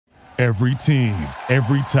Every team,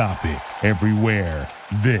 every topic, everywhere.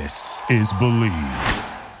 This is Believe.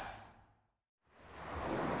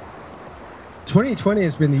 2020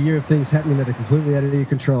 has been the year of things happening that are completely out of your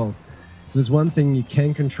control. There's one thing you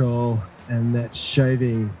can control, and that's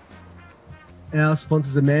shaving. Our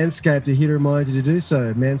sponsors are Manscaped. Are here to remind you to do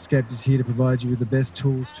so. Manscaped is here to provide you with the best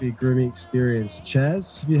tools for your grooming experience.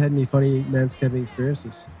 Chaz, have you had any funny manscaping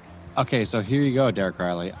experiences? Okay, so here you go, Derek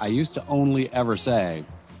Riley. I used to only ever say,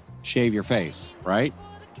 shave your face, right?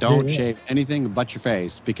 Don't shave anything but your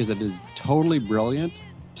face, because it is totally brilliant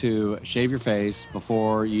to shave your face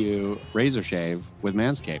before you razor shave with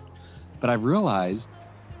Manscaped. But I've realized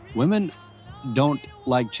women don't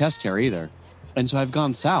like chest hair either. And so I've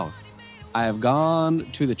gone south. I have gone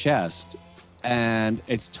to the chest, and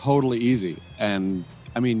it's totally easy. And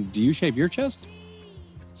I mean, do you shave your chest?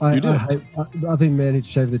 I think men who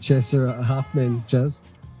shave the chest are half men, Chaz.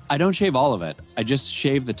 I don't shave all of it. I just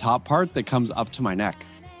shave the top part that comes up to my neck.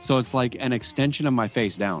 So it's like an extension of my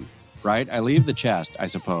face down, right? I leave the chest, I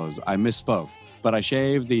suppose. I misspoke. But I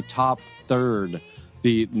shave the top third,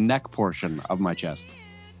 the neck portion of my chest.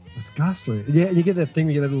 It's ghastly. Yeah, and you get that thing,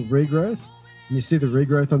 you get a little regrowth, and you see the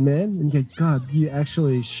regrowth on man, and you go, God, you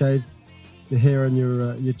actually shave the hair on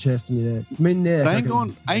your chest and your neck. I mean, neck. But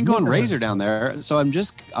I ain't going razor down there. So I'm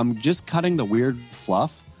just cutting the weird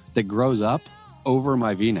fluff that grows up over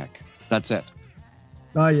my V-neck. That's it.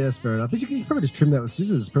 Oh, yeah, that's fair enough. But you can probably just trim that with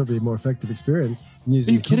scissors. It's probably a more effective experience. Are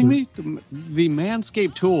you kidding me? The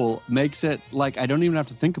Manscaped tool makes it like I don't even have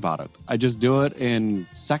to think about it. I just do it in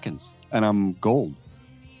seconds, and I'm gold.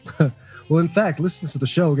 Well, in fact, listeners to the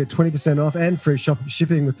show will get 20% off and free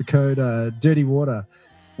shipping with the code DIRTYWATER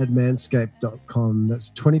at manscaped.com. That's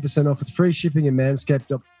 20% off with free shipping at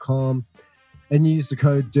manscaped.com. And use the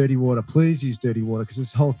code Dirty Water. Please use Dirty Water, because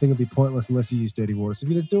this whole thing will be pointless unless you use Dirty Water. So if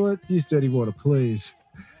you're going to do it, use Dirty Water, please.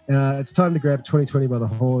 It's time to grab 2020 by the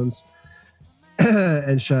horns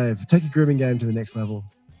and shave. Take your grooming game to the next level.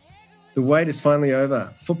 The wait is finally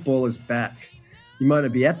over. Football is back. You might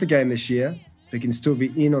not be at the game this year, but you can still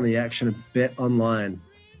be in on the action of Bet Online.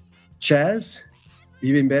 Chaz, have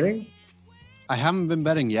you been betting? I haven't been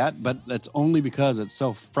betting yet, but that's only because it's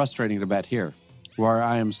so frustrating to bet here, where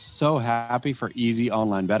I am so happy for easy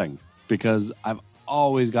online betting, because I've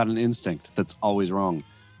always got an instinct that's always wrong.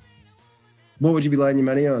 What would you be laying your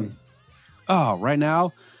money on? Oh, right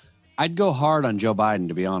now, I'd go hard on Joe Biden,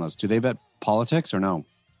 to be honest. Do they bet politics or no?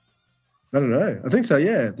 I don't know. I think so,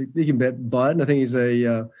 yeah. You can bet Biden. I think he's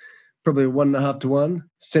probably a 1.5 to 1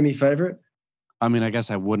 semi-favorite. I mean, I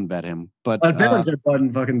guess I wouldn't bet him, but I'd bet on Joe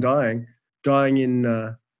Biden fucking dying in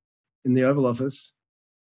the Oval Office.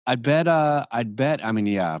 I'd bet. I mean,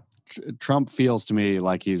 yeah, Trump feels to me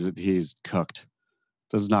like he's cooked.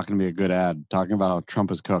 This is not going to be a good ad talking about how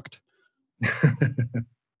Trump is cooked.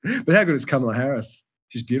 But how good is Kamala Harris?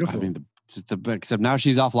 She's beautiful. I mean, except now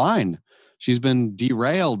she's offline. She's been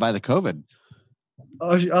derailed by the COVID.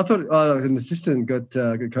 Oh, I thought an assistant got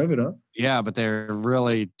COVID, huh? Yeah, but they're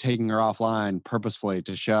really taking her offline purposefully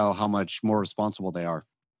to show how much more responsible they are.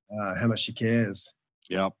 How much she cares.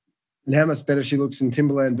 Yep. And how much better she looks in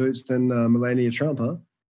Timberland boots than Melania Trump, huh?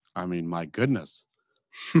 I mean, my goodness.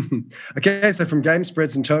 Okay, so from game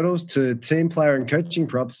spreads and totals to team player and coaching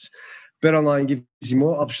props, BetOnline gives you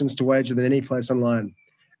more options to wager than any place online.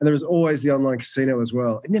 And there is always the online casino as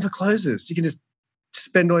well. It never closes. You can just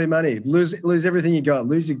spend all your money, lose everything you got,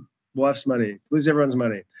 lose your wife's money, lose everyone's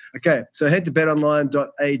money. Okay, so head to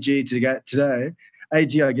betonline.ag today.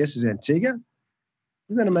 AG, I guess, is Antigua.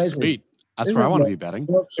 Isn't that amazing? Sweet. That's where I want to be betting.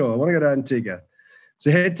 I'm not sure. I want to go to Antigua.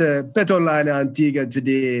 So head to BetOnline Antigua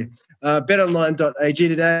today. BetOnline.ag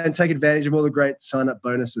today and take advantage of all the great sign-up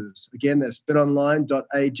bonuses. Again, that's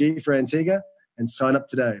BetOnline.ag for Antigua and sign up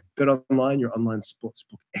today. BetOnline, your online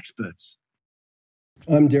sportsbook experts.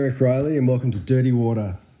 I'm Derek Riley, and welcome to Dirty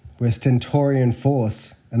Water, where stentorian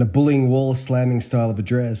force and a bullying wall-slamming style of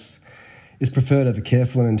address is preferred over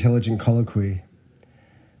careful and intelligent colloquy.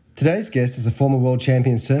 Today's guest is a former world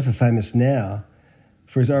champion surfer, famous now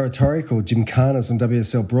for his oratorical gymkhanas on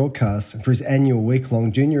WSL broadcasts and for his annual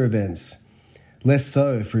week-long junior events, less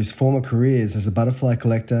so for his former careers as a butterfly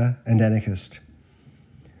collector and anarchist.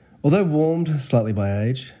 Although warmed slightly by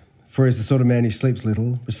age, for he's the sort of man who sleeps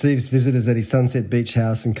little, receives visitors at his Sunset Beach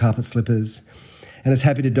house in carpet slippers, and is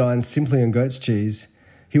happy to dine simply on goat's cheese,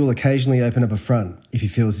 he will occasionally open up a front if he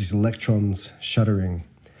feels his electrons shuddering.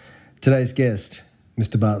 Today's guest,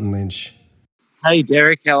 Mr. Barton Lynch. Hey,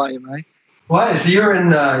 Derek, how are you, mate? Why? So you're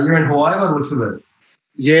in Hawaii by the looks of it.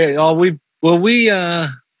 Yeah. Oh, we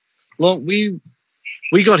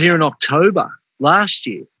got here in October last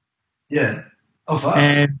year. Yeah. Oh, far.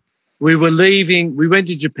 And we were leaving. We went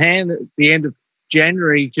to Japan at the end of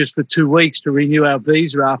January just for 2 weeks to renew our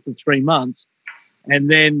visa after 3 months. And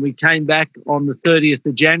then we came back on the 30th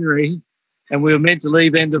of January, and we were meant to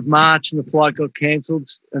leave end of March, and the flight got cancelled.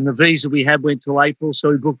 And the visa we had went till April, so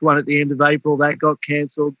we booked one at the end of April. That got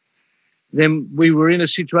cancelled. Then we were in a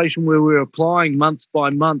situation where we were applying month by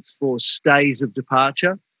month for stays of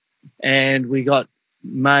departure, and we got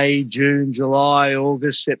May, June, July,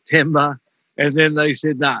 August, September, and then they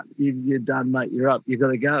said, "Nah, you're done, mate. You're up. You've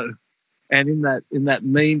got to go." And in that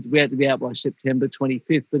means we had to be out by September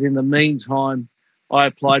 25th. But in the meantime, I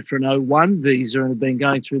applied for an O1 visa and have been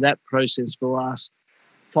going through that process for the last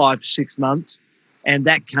 5 to 6 months, and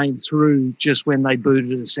that came through just when they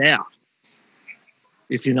booted us out,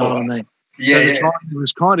 if you know what I mean. Yeah, so the timing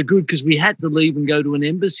was kind of good because we had to leave and go to an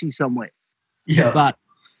embassy somewhere. Yeah. But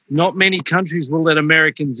not many countries will let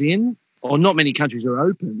Americans in, or not many countries are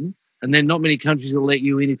open, and then not many countries will let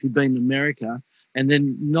you in if you've been to America, and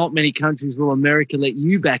then not many countries will America let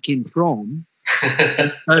you back in from.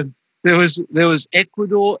 So there was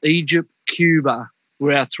Ecuador, Egypt, Cuba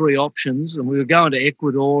were our 3 options, and we were going to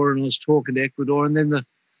Ecuador, and I was talking to Ecuador, and then the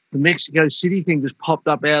Mexico City thing just popped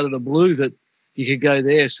up out of the blue that you could go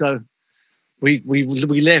there. So we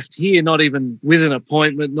left here not even with an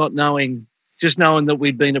appointment, just knowing that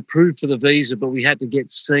we'd been approved for the visa, but we had to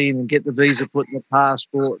get seen and get the visa put in the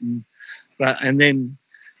passport, and then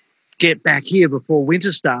get back here before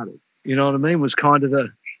winter started. You know what I mean? Was kind of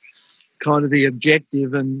the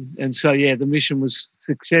objective, and so yeah, the mission was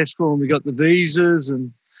successful, and we got the visas,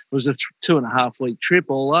 and it was a 2.5 week trip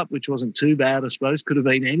all up, which wasn't too bad, I suppose. Could have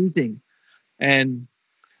been anything, and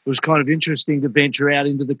it was kind of interesting to venture out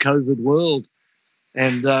into the COVID world,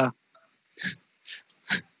 and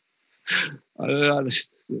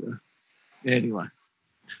anyway.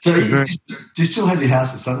 So do you still have your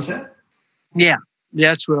house at Sunset? Yeah,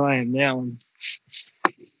 that's where I am now.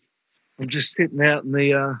 I'm just sitting out in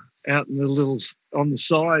the little on the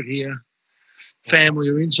side here. Family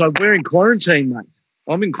are inside. We're in quarantine, mate.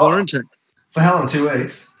 I'm in quarantine. For how long? 2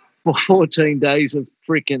 weeks? For 14 days of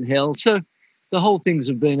freaking hell. So the whole things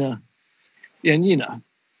have been and you know,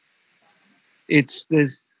 there's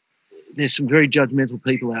some very judgmental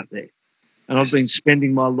people out there, and I've been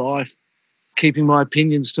spending my life keeping my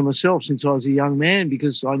opinions to myself since I was a young man,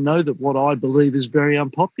 because I know that what I believe is very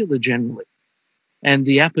unpopular generally, and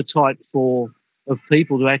the appetite of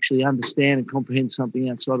people to actually understand and comprehend something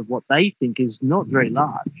outside of what they think is not very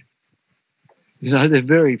large. You know, they're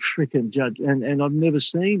very freaking and I've never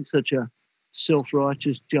seen such a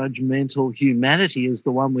self-righteous, judgmental humanity as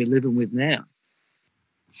the one we're living with now.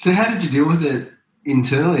 So how did you deal with it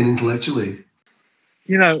internally and intellectually?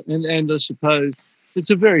 You know, and I suppose it's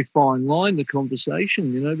a very fine line, the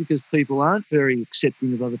conversation, you know, because people aren't very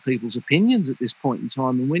accepting of other people's opinions at this point in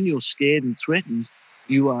time. And when you're scared and threatened,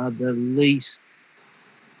 you are the least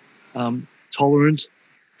tolerant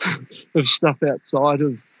of stuff outside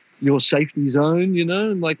of your safety zone, you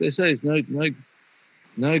know. And like they say, it's no, you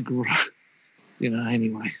know.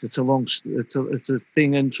 Anyway, it's a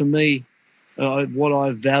thing. And for me, what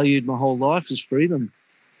I've valued my whole life is freedom.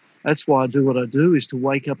 That's why I do what I do, is to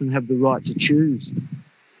wake up and have the right to choose.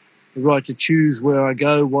 The right to choose where I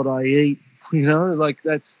go, what I eat, you know, like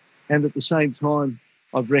that's, and at the same time,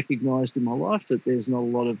 I've recognised in my life that there's not a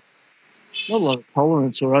lot of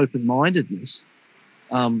tolerance or open-mindedness,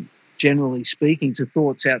 generally speaking, to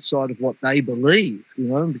thoughts outside of what they believe, you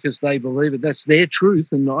know, because they believe it. That's their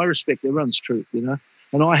truth, and I respect everyone's truth, you know,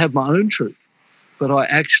 and I have my own truth. But I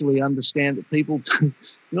actually understand that people are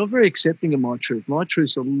not very accepting of my truth. My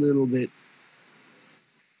truth's a little bit,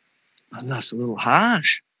 I don't know, it's a little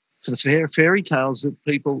harsh for the fairy tales that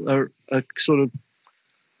people are sort of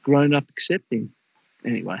grown up accepting.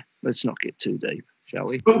 Anyway, let's not get too deep, shall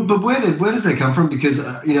we? But where does that come from? Because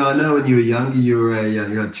you know, I know when you were younger, you were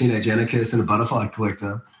a teenage anarchist and a butterfly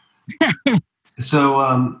collector.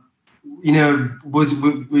 So you know, were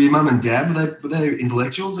your mum and dad, were they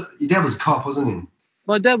intellectuals? Your dad was a cop, wasn't he?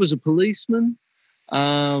 My dad was a policeman,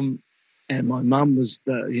 and my mum was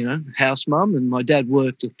the house mum, and my dad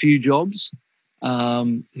worked a few jobs.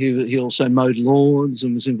 He also mowed lawns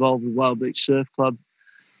and was involved with Wild Beach Surf Club,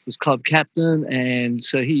 was club captain, and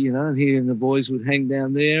so he and the boys would hang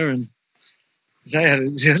down there, and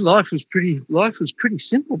life was pretty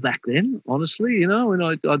simple back then, honestly. You know,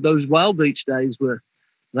 and those Wild Beach days were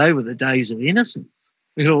the days of innocence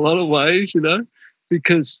in a lot of ways, you know,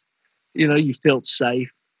 because you know you felt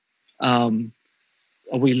safe.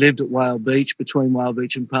 We lived at Whale Beach, between Whale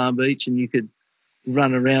Beach and Palm Beach, and you could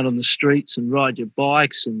run around on the streets and ride your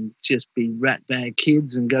bikes and just be rat bag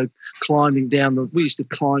kids and go climbing down we used to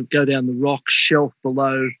go down the rock shelf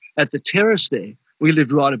below at the terrace there. We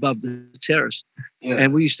lived right above the terrace. Yeah.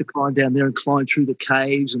 And we used to climb down there and climb through the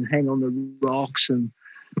caves and hang on the rocks and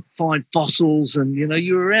find fossils. And, you know,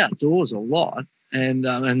 you were outdoors a lot. And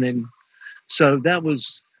then, so that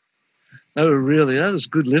was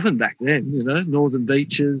good living back then, you know, northern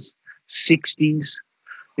beaches, 60s,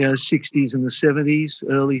 you know, 60s and the 70s,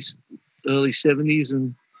 early 70s.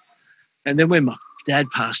 And then when my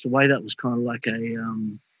dad passed away, that was kind of like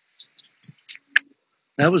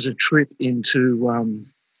that was a trip into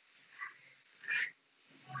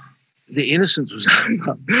the innocence was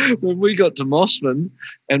over. When we got to Mossman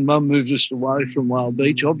and Mum moved us away from Wild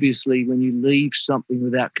Beach, obviously when you leave something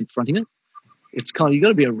without confronting it, it's kind of, you got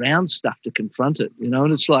to be around stuff to confront it, you know,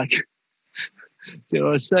 and it's like, you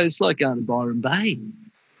know, I say it's like going to Byron Bay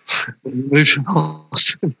when you move from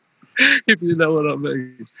Mossman, if you know what I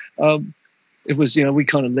mean. It was, you know, we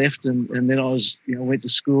kind of left and then I was, you know, went to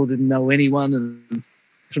school, didn't know anyone. And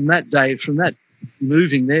from that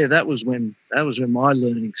moving there, that was when my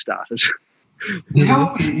learning started. How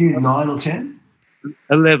old were you? 9 or 10?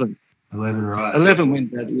 11. 11, right. 11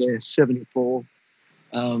 went that, 74.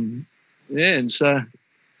 And so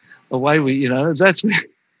away we, you know, that's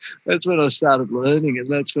when I started learning. And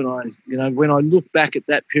that's when when I look back at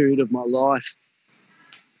that period of my life,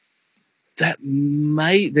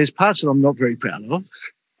 there's parts that I'm not very proud of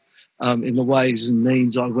in the ways and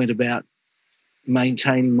means I went about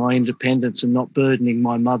maintaining my independence and not burdening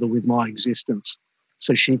my mother with my existence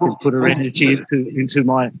so she could put her energy into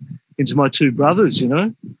my two brothers, you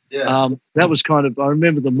know. Yeah. That was kind of, I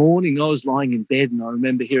remember the morning I was lying in bed and I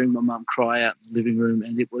remember hearing my mum cry out in the living room,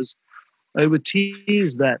 and they were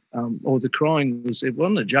tears that, or the crying it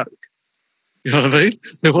wasn't a joke. You know what I mean?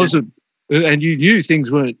 There wasn't, and you knew things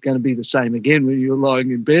weren't going to be the same again when you were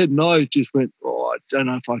lying in bed. And I just went, I don't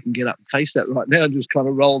know if I can get up and face that right now. And just kind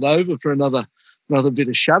of rolled over for another bit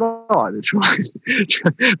of shut-eye to try.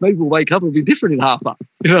 Maybe we'll wake up and be different in half up.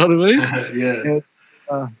 You know what I mean?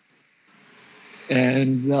 Yeah.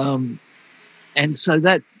 And so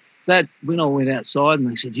that when I went outside and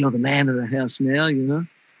they said, you're the man of the house now, you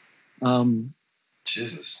know.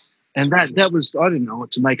 Jesus. And that was, I didn't know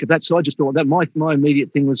what to make of that. So I just thought that my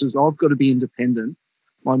immediate thing was I've got to be independent.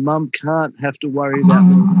 My mum can't have to worry about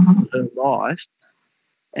her life.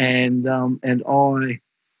 And I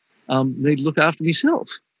need to look after myself.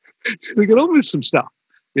 We get on with some stuff.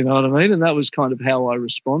 You know what I mean? And that was kind of how I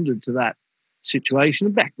responded to that situation.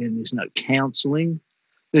 And back then there's no counselling.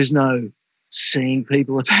 There's no seeing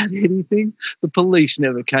people about anything. The police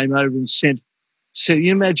never came over and said, so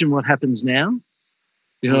you imagine what happens now?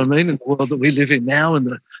 You know what I mean? In the world that we live in now, and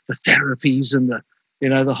the therapies and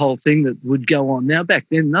the whole thing that would go on. Now, back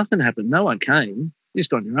then, nothing happened. No one came. You're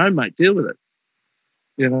just on your own, mate. Deal with it.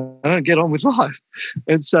 You know, I don't get on with life.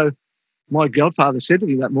 And so my godfather said to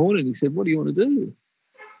me that morning, he said, what do you want to do?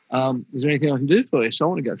 Is there anything I can do for you? So I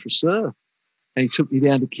want to go for a surf. And he took me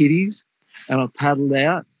down to Kitty's and I paddled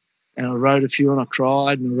out and I rode a few and I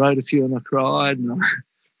cried and I rode a few and I cried and I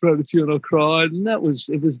rode a few and I cried. And it was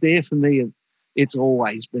there for me. It's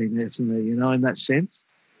always been there for me, you know, in that sense.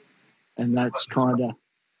 And that's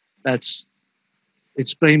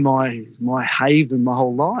it's been my haven my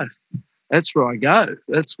whole life. That's where I go.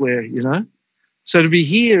 That's where, you know. So to be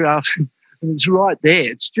here after, it's right there.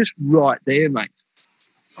 It's just right there, mate.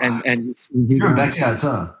 And you're in backyards,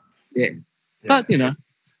 huh? Yeah. But you know,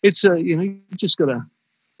 it's you just got to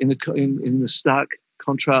in the stark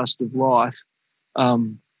contrast of life.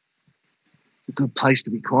 It's a good place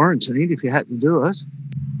to be quarantined if you had to do it.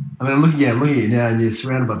 I mean, I'm looking at you now, and you're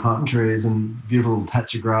surrounded by palm trees and beautiful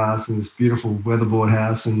patch of grass and this beautiful weatherboard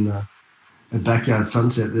house and a backyard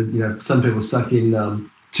sunset. You know, some people stuck in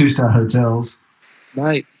 2-star hotels.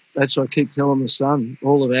 Mate, that's what I keep telling my son.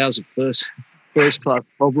 All of ours are first class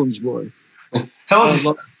problems, boy. How old is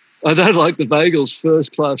I don't like the bagels.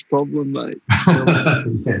 First class problem, mate.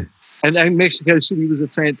 Yeah. And Mexico City was a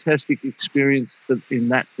fantastic experience in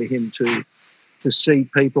that for him to see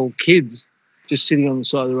people, kids, just sitting on the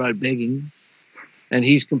side of the road begging, and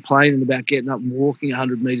he's complaining about getting up and walking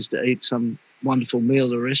 100 metres to eat some wonderful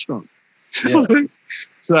meal at a restaurant. Yeah.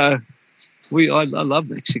 So I love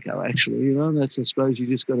Mexico, actually, you know, and that's, I suppose,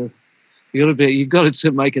 you've got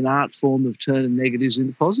to make an art form of turning negatives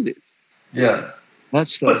into positive. Yeah.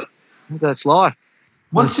 That's life.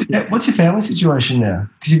 What's your family situation now?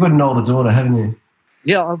 Because you've got an older daughter, haven't you?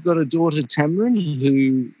 Yeah, I've got a daughter, Tamron,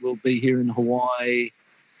 who will be here in Hawaii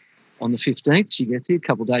on the 15th. She gets here, a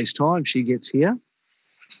couple of days' time. She gets here.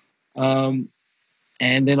 And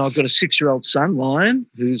then I've got a 6-year-old son, Lion,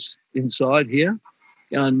 who's inside here,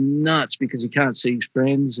 going nuts because he can't see his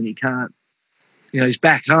friends and he can't he's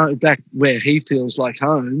back home, back where he feels like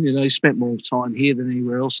home. He spent more time here than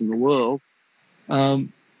anywhere else in the world.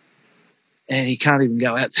 And he can't even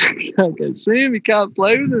go out. He can't go see him. He can't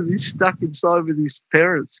play with him. He's stuck inside with his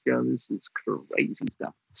parents going, this is crazy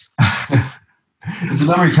stuff. It's a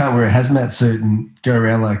bummer he can't wear a hazmat suit and go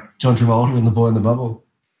around like John Travolta in The Boy in the Bubble.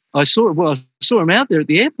 I saw him out there at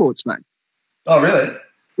the airports, mate. Oh, really?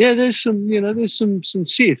 Yeah, there's some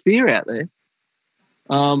sincere fear out there.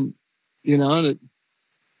 And it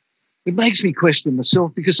makes me question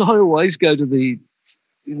myself, because I always go to the,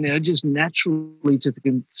 just naturally to the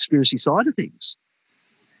conspiracy side of things.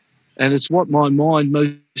 And it's what my mind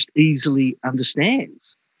most easily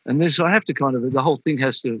understands. And I have to the whole thing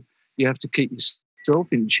you have to keep yourself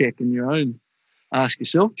in check and ask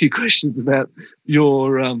yourself a few questions about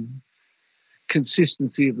your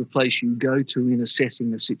consistency of the place you go to in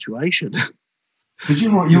assessing a situation. But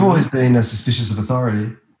you've always been suspicious of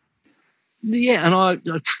authority. Yeah, and I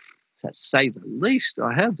to say the least,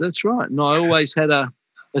 I have. That's right. And I always had a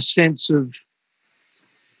sense of,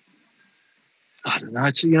 I don't know.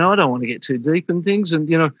 It's, I don't want to get too deep in things, and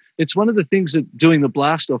it's one of the things that doing the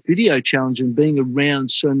Blast Off Video Challenge and being around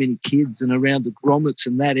so many kids and around the grommets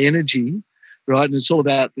and that energy, right? And it's all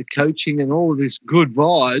about the coaching and all of this good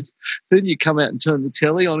vibes. Then you come out and turn the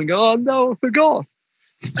telly on and go, oh no, I forgot.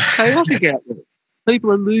 It's chaotic out there.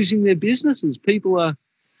 People are losing their businesses. People,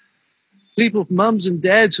 mums and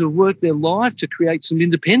dads who have worked their life to create some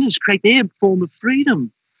independence, create their form of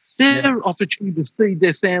freedom, their opportunity to feed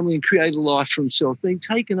their family and create a life for themselves, being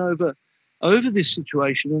taken over this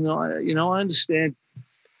situation. And I understand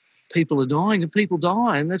people are dying and people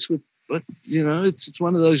die, and that's what. But it's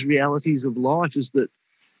one of those realities of life, is that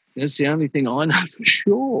it's the only thing I know for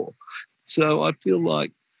sure. So I feel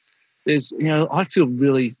like there's, I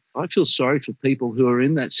feel sorry for people who are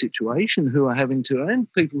in that situation, who are having to,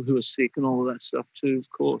 and people who are sick and all of that stuff too, of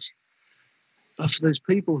course. But for those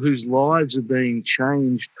people whose lives are being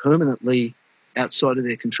changed permanently outside of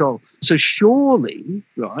their control. So surely,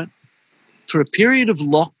 right, for a period of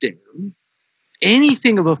lockdown,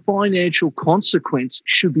 anything of a financial consequence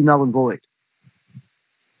should be null and void.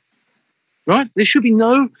 Right? There should be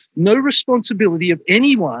no responsibility of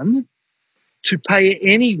anyone to pay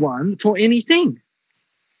anyone for anything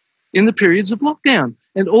in the periods of lockdown.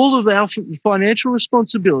 And all of our financial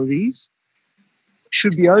responsibilities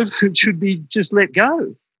should be just let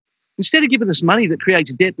go. Instead of giving us money that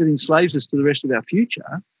creates debt that enslaves us to the rest of our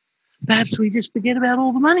future, perhaps we just forget about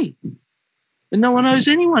all the money. And no one owes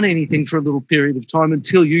anyone anything for a little period of time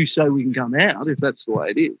until you say we can come out, if that's the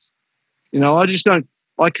way it is.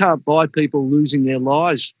 I can't buy people losing their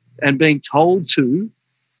lives and being told to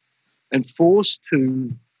and forced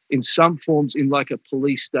to, in some forms, in like a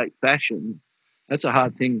police state fashion. That's a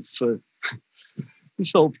hard thing for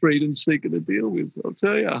this whole freedom seeker to deal with, I'll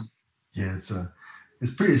tell you. Yeah,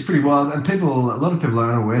 it's pretty wild. And a lot of people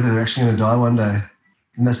are unaware that they're actually going to die one day.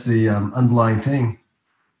 And that's the underlying thing.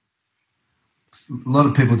 A lot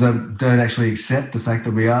of people don't actually accept the fact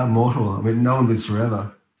that we are mortal. I mean, no one lives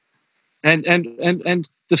forever. And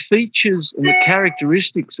the features and the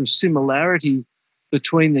characteristics of similarity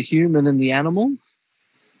between the human and the animal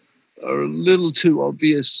are a little too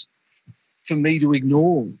obvious for me to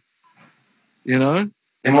ignore. In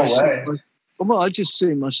what way? Well, I just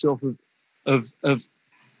see myself of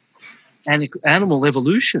animal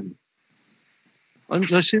evolution.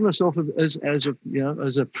 I see myself as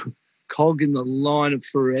a cog in the line of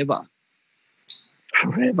forever,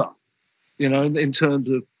 in terms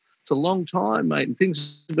of, it's a long time, mate, and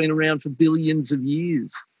things have been around for billions and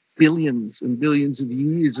billions of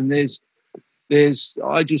years, and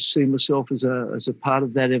I just see myself as a part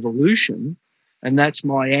of that evolution, and that's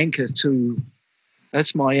my anchor to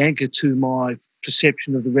my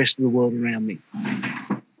perception of the rest of the world around me.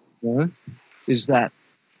 Is that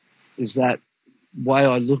way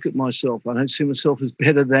I look at myself. I don't see myself as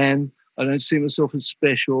better than. I don't see myself as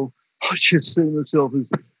special. I just see myself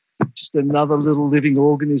as just another little living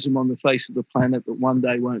organism on the face of the planet that one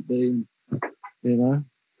day won't be.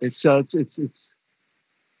 It's such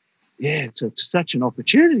an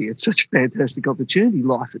opportunity. It's such a fantastic opportunity,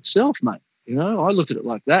 life itself, mate. I look at it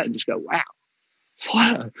like that and just go,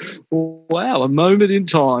 wow, a moment in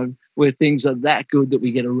time where things are that good that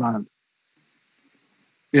we get a run.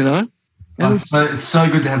 It's so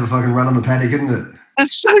good to have a fucking run on the paddock, isn't it?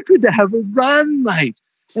 It's so good to have a run, mate.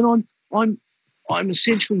 And I'm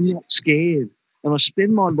essentially not scared. And I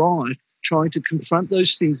spend my life trying to confront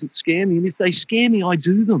those things that scare me. And if they scare me, I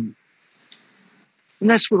do them. And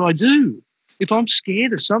that's what I do. If I'm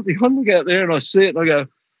scared of something, I look out there and I see it and I go,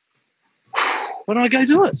 and I go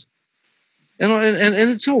do it.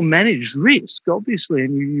 And it's all managed risk, obviously,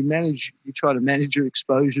 and you try to manage your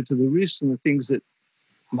exposure to the risks and the things that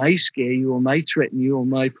may scare you or may threaten you or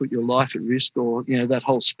may put your life at risk, or that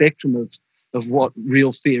whole spectrum of what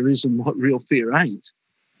real fear is and what real fear ain't.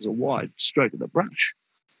 It's a wide stroke of the brush.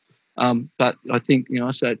 But I think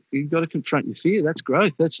I say you've got to confront your fear. That's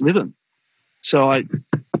growth. That's living. So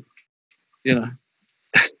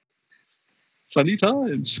funny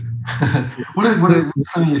times. What are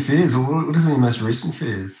some of your fears, or what are some of your most recent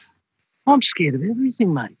fears? I'm scared of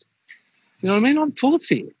everything, mate. You know what I mean? I'm full of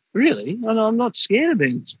fear, really. And I'm not scared of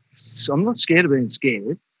being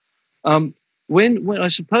scared. When I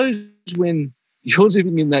suppose when you're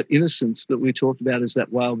living in that innocence that we talked about as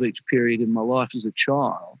that Whale Beach period in my life as a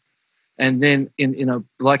child, and then in a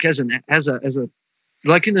like as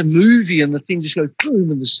like in a movie, and the thing just goes boom,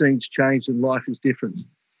 and the scenes change, and life is different.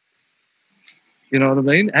 You know what I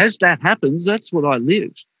mean? As that happens, that's what I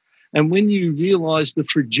live. And when you realise the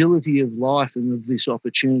fragility of life and of this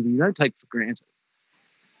opportunity, you don't take it for granted.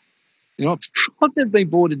 I've never been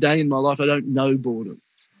bored a day in my life. I don't know boredom.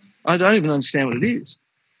 I don't even understand what it is.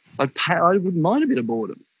 I wouldn't mind a bit of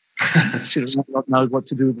boredom. I not know what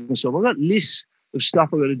to do with myself. I've got lists of stuff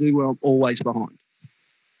I've got to do where I'm always behind.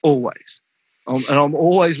 Always. And I'm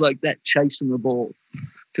always like that chasing the ball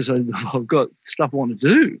because I've got stuff I want to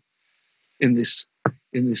do in this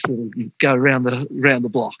little go around the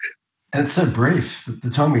block. And it's so brief. The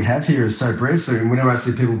time we have here is so brief. So whenever I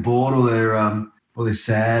see people bored or they're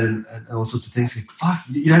sad and all sorts of things, fuck,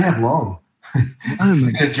 you don't have long.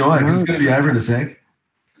 Enjoy it because it's going to be over in a sec.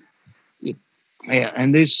 Yeah,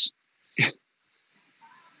 and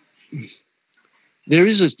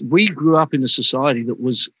we grew up in a society that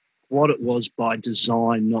was what it was by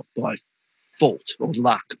design, not by fault or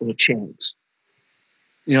luck or chance.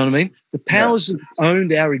 You know what I mean? The powers that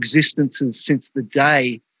owned our existences since the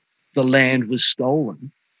day the land was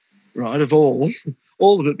stolen, right, of all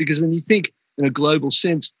of it, because when you think in a global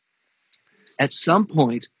sense, at some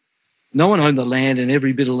point, no one owned the land and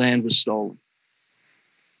every bit of land was stolen.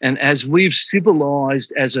 And as we've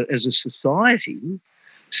civilized as a society,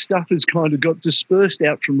 stuff has kind of got dispersed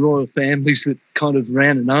out from royal families that kind of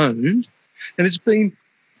ran and owned, and it's been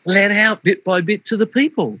let out bit by bit to the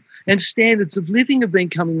people. And standards of living have been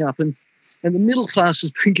coming up, and the middle class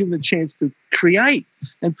has been given a chance to create,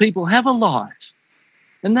 and people have a life.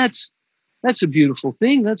 And that's a beautiful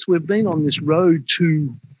thing. We've been on this road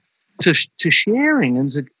to sharing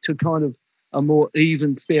and to kind of a more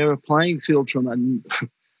even, fairer playing field from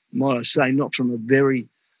might I say, not from a very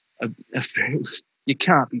you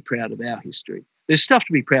can't be proud of our history. There's stuff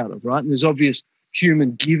to be proud of, right? And there's obvious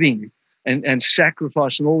human giving and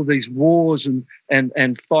sacrifice and all of these wars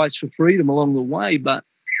and fights for freedom along the way. But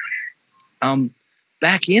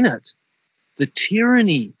back in it, the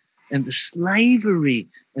tyranny and the slavery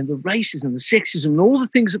and the racism, the sexism, and all the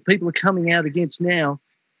things that people are coming out against now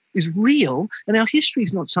is real. And our history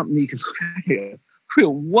is not something you can look at here.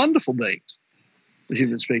 Real wonderful beings, the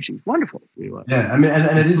human species. Wonderful. Yeah, I mean,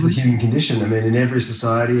 and it is the human condition. I mean, in every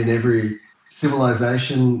society, in every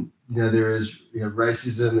civilization, there is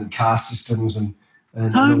racism and caste systems and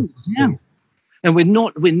and we're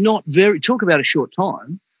not very, talk about a short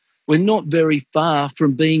time, we're not very far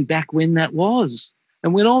from being back when that was.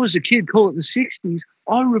 And when I was a kid, call it the 60s,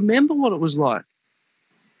 I remember what it was like.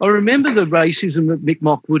 I remember the racism that Mick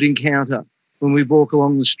Mock would encounter when we walk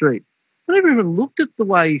along the street. I never even looked at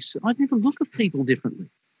I never look at people differently.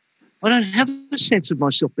 I don't have a sense of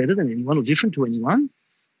myself better than anyone or different to anyone.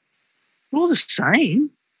 We're all the same.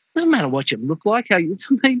 Doesn't matter what you look like.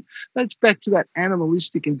 That's back to that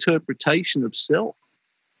animalistic interpretation of self,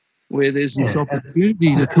 where there's this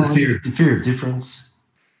opportunity to the fear of difference.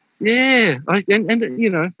 Yeah,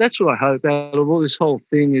 and that's what I hope out of all this whole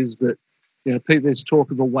thing is that there's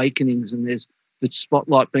talk of awakenings and there's the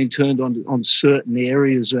spotlight being turned on certain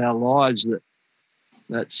areas of our lives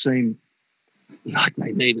that seem like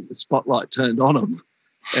they needed the spotlight turned on them,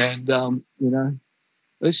 and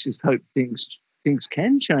let's just hope things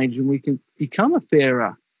can change and we can become a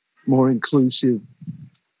fairer, more inclusive,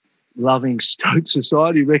 loving, stoked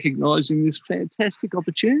society, recognising this fantastic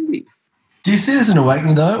opportunity. Do you see it as an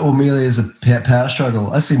awakening, though, or merely as a power struggle?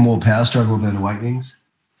 I see more power struggle than awakenings.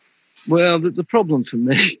 Well, the problem for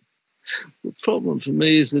me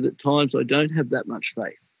is that at times I don't have that much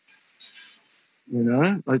faith.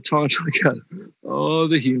 At times I go, oh,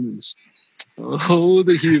 the humans.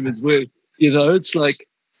 Where, it's like,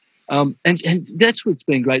 and that's what's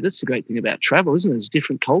been great. That's the great thing about travel, isn't it? Is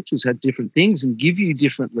different cultures have different things and give you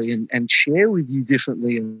differently and share with you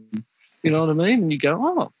differently. And you know what I mean? And you go,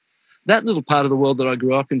 oh, that little part of the world that I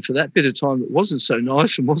grew up in for that bit of time that wasn't so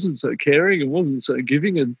nice and wasn't so caring and wasn't so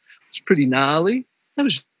giving and was pretty gnarly, that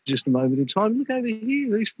was just a moment in time. Look over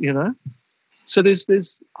here, these, you know. So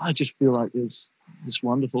I just feel like there's this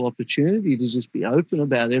wonderful opportunity to just be open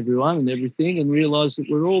about everyone and everything and realise that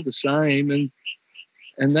we're all the same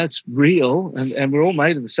and that's real and we're all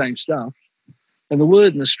made of the same stuff. And the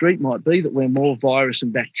word in the street might be that we're more virus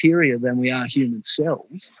and bacteria than we are human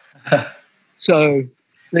cells. So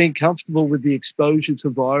being comfortable with the exposure to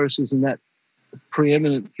viruses and that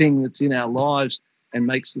preeminent thing that's in our lives and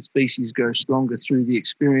makes the species grow stronger through the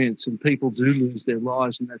experience, and people do lose their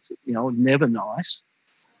lives, and that's, you know, never nice.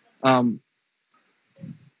 But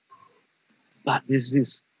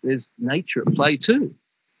there's nature at play too,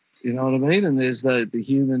 you know what I mean? And there's the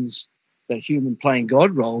humans, the human playing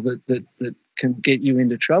God role that can get you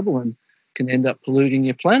into trouble and can end up polluting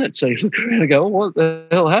your planet. So you look around and go, oh, what the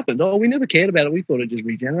hell happened? Oh, we never cared about it. We thought it'd just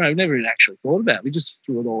regenerate. We never actually thought about it. We just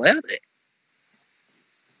threw it all out there.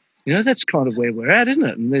 You know, that's kind of where we're at, isn't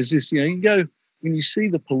it? And there's this, you know, you go, when you see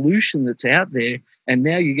the pollution that's out there, and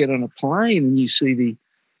now you get on a plane and you see the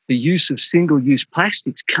use of single-use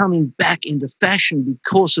plastics coming back into fashion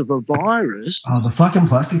because of a virus. Oh, the fucking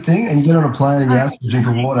plastic thing, and you get on a plane and you ask for a drink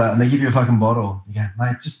of water and they give you a fucking bottle. You go,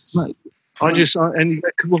 mate, just... Mate, and you go,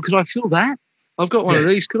 well, could I fill that? I've got one of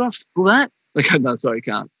these. Could I fill that? They go, no, sorry,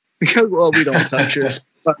 can't. They go, well, we don't touch it.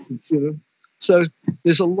 But, you know, so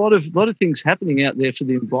there's a lot of things happening out there for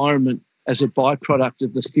the environment as a byproduct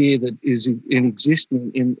of the fear that is in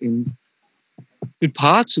existing in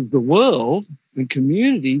parts of the world and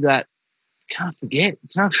community that can't forget. We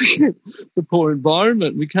can't forget the poor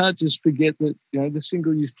environment. We can't just forget that, you know, the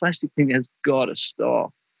single-use plastic thing has got to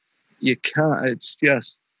stop. You can't. It's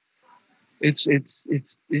just, it's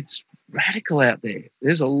radical out there.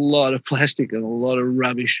 There's a lot of plastic and a lot of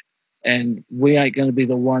rubbish, and we ain't going to be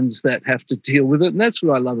the ones that have to deal with it. And that's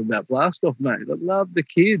what I love about Blast Off, mate. I love the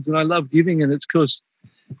kids and I love giving, and it's because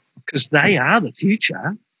they are the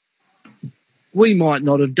future. We might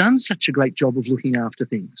not have done such a great job of looking after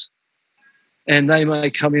things. And they may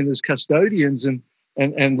come in as custodians and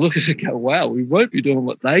look at it and go, wow, we won't be doing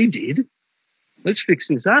what they did. Let's fix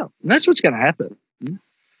this up. And that's what's going to happen.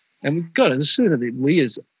 And we've got it. The sooner that we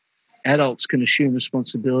as adults can assume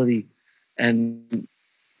responsibility and,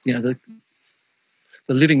 you know, the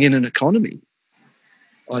living in an economy.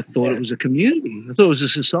 I thought it was a community. I thought it was a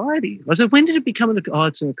society. I said, when did it become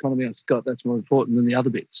it's an economy? I forgot that's more important than the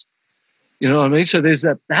other bits. You know what I mean? So there's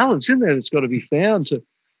that balance in there that's got to be found to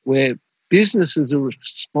where businesses are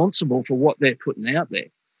responsible for what they're putting out there.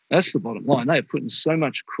 That's the bottom line. They're putting so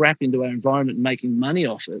much crap into our environment and making money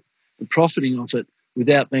off it and profiting off it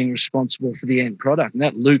without being responsible for the end product. And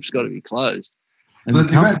that loop's got to be closed. And but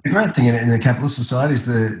the great thing in a capitalist society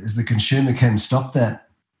is the consumer can stop that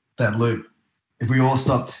loop. If we all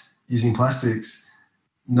stopped using plastics,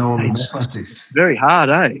 no one would make plastics. It's very hard,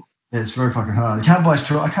 eh? Yeah, it's very fucking hard. I can't buy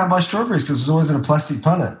strawberries because it's always in a plastic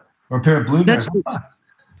punnet or a pair of blueberries.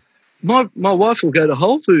 My wife will go to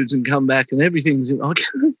Whole Foods and come back and everything's in. I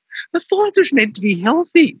thought it was meant to be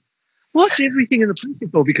healthy. What's everything in the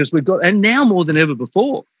plastic for? Because we've got, and now more than ever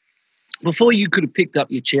before. Before you could have picked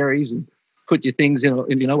up your cherries and put your things in,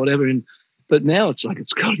 you know, whatever. But now it's like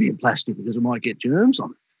it's got to be in plastic because it might get germs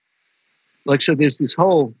on it. Like, so there's this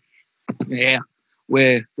whole,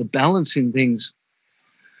 where the balance in things,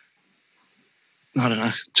 I don't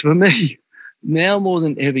know, for me, now more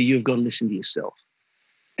than ever, you've got to listen to yourself.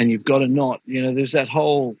 And you've got to not, you know, there's that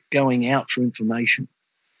whole going out for information.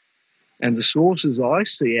 And the sources I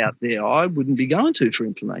see out there, I wouldn't be going to for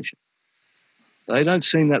information. They don't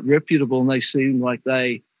seem that reputable, and they seem like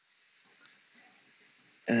and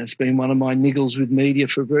it's been one of my niggles with media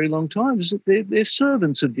for a very long time, is that they're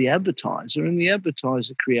servants of the advertiser, and the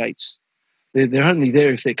advertiser creates, they're only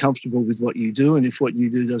there if they're comfortable with what you do, and if what you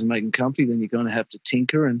do doesn't make them comfy, then you're going to have to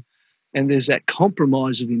tinker. And there's that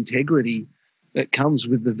compromise of integrity that comes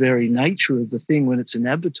with the very nature of the thing when it's an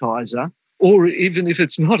advertiser, or even if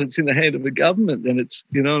it's not, it's in the hand of the government, then it's,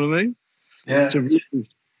 you know what I mean? Yeah. It's a really,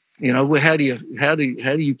 you know, how do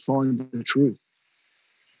you find the truth?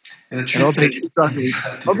 Yeah, the truth.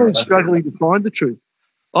 I've been struggling to find the truth.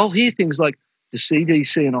 I'll hear things like the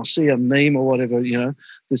CDC, and I'll see a meme or whatever, you know,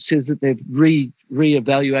 that says that they've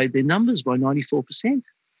reevaluated their numbers by 94%.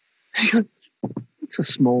 It's a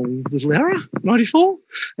small little error, 94.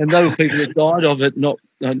 And there were people that died of it, not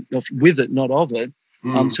with it, not of it.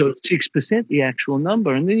 So 6% the actual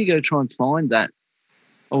number. And then you go try and find that.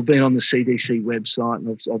 I've been on the CDC website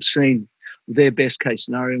and I've seen their best case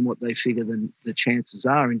scenario and what they figure the chances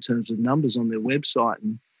are in terms of numbers on their website.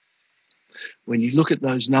 And when you look at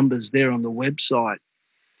those numbers there on the website,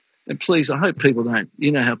 And please, I hope people don't.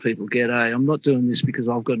 You know how people get, I'm not doing this because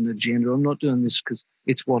I've got an agenda. I'm not doing this because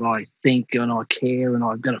it's what I think and I care and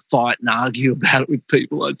I've got to fight and argue about it with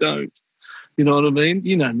people. I don't. You know what I mean?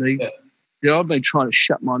 You know me. Yeah, I've been trying to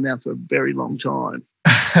shut my mouth for a very long time.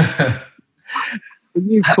 And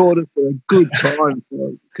you've taught it for a good time,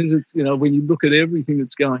 because it's, you know, when you look at everything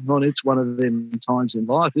that's going on, it's one of them times in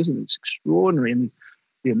life, isn't it? It's extraordinary, and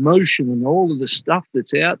the emotion and all of the stuff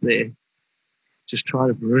that's out there. Just try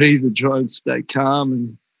to breathe and try and stay calm,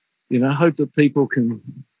 and, you know, hope that people can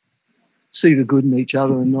see the good in each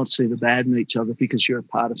other and not see the bad in each other because you're a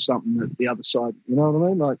part of something that the other side, you know what I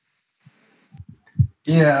mean? Like,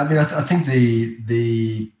 yeah, I mean, I think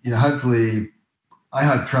the you know, hopefully, I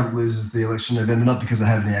hope Trump loses the election in November, not because I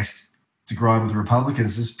have any axe to grind with the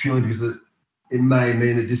Republicans, just purely because it may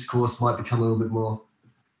mean that discourse might become a little bit more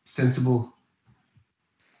sensible.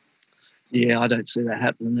 Yeah, I don't see that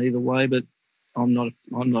happening either way, but I'm not,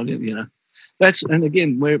 you know, and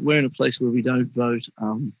again, we're in a place where we don't vote,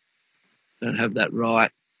 don't have that right.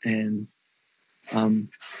 And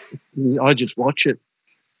I just watch it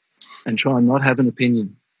and try and not have an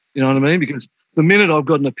opinion. You know what I mean? Because the minute I've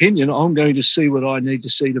got an opinion, I'm going to see what I need to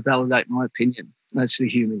see to validate my opinion. That's the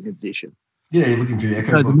human condition. Yeah, you're looking for the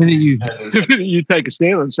echo. So the minute you take a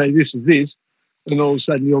stand and say this is this, and all of a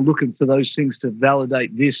sudden you're looking for those things to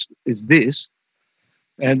validate this is this,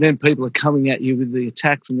 and then people are coming at you with the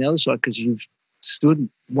attack from the other side because you've stood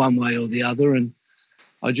one way or the other. And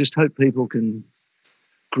I just hope people can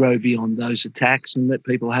grow beyond those attacks and let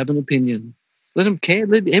people have an opinion. Let them care.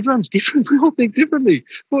 Everyone's different. We all think differently.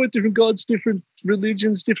 We have different gods, different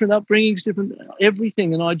religions, different upbringings, different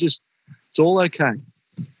everything. And it's all okay,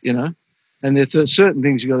 you know. And there's certain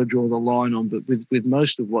things you've got to draw the line on. But with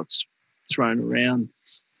most of what's thrown around,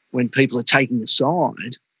 when people are taking a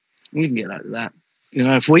side, we can get over that. You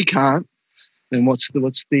know, if we can't, then what's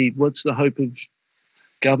the hope of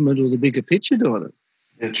government or the bigger picture doing it?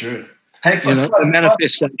 Yeah, true. Hey, you know, the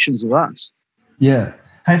manifestations of us. Yeah.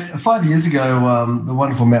 Hey, 5 years ago, the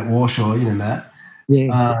wonderful Matt Warshaw, you know Matt,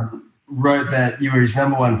 wrote that you were his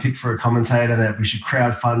number one pick for a commentator, that we should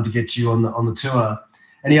crowdfund to get you on the tour,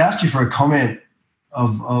 and he asked you for a comment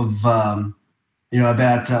of you know,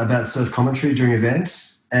 about surf commentary during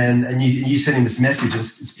events, and you sent him this message.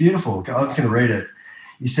 It's beautiful. I'm just going to read it.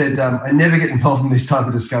 He said, "I never get involved in these type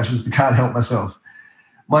of discussions, but can't help myself.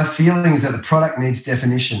 My feeling is that the product needs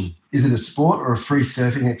definition. Is it a sport or a free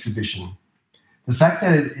surfing exhibition? The fact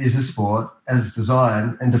that it is a sport, as it's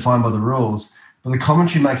designed and defined by the rules, but the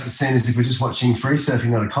commentary makes it seem as if we're just watching free surfing,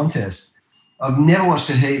 not a contest. I've never watched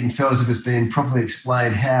a heat and felt as if it's been properly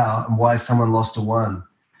explained how and why someone lost or won.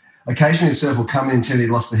 Occasionally a surfer will come in and tell you he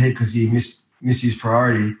lost the heat because he misused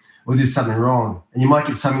priority or did something wrong, and you might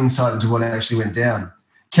get some insight into what actually went down.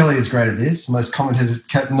 Kelly is great at this. Most commentators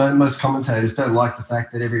don't like the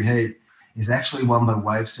fact that every heat is actually won by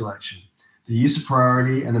wave selection, the use of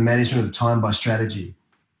priority, and the management of time by strategy.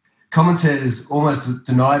 Commentators almost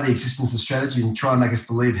deny the existence of strategy and try and make us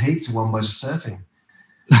believe heats are won by just surfing.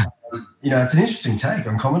 You know, it's an interesting take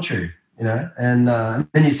on commentary, you know. And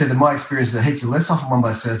then he said that my experience is that heats are less often won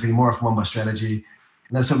by surfing, more often won by strategy,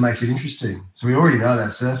 and that's what makes it interesting. So we already know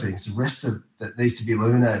that surfing. It's the rest of that needs to be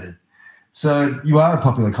illuminated. So you are a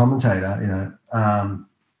popular commentator, you know.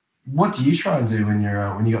 What do you try and do when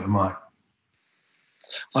you got the mic?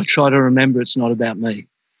 I try to remember it's not about me.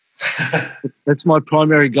 That's my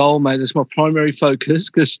primary goal, mate. That's my primary focus,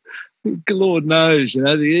 because Lord knows, you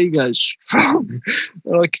know, the ego's strong.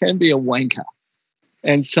 I can be a wanker.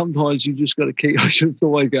 And sometimes you just got to keep, I should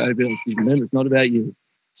always go, remember, it's not about you.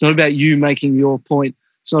 It's not about you making your point.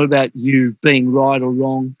 It's not about you being right or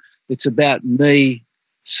wrong. It's about me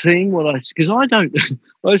seeing because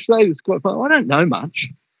I say this quite funny, I don't know much.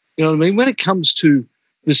 You know what I mean? When it comes to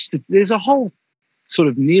this, there's a whole sort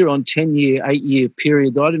of near on 10-year, 8-year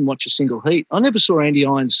period that I didn't watch a single heat. I never saw Andy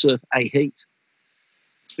Irons surf a heat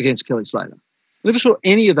against Kelly Slater. I never saw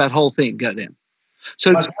any of that whole thing go down.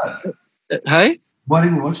 So, hey? Why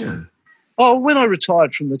didn't you watch it? Oh, when I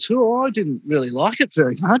retired from the tour, I didn't really like it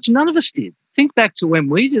very much. None of us did. Think back to when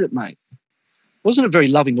we did it, mate. It wasn't a very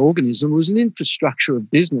loving organism. It was an infrastructure of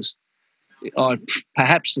business,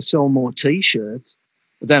 perhaps to sell more T-shirts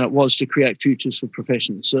than it was to create futures for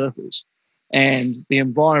professional surfers. And the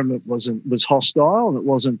environment was hostile,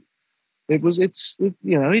 and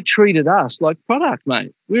it treated us like product,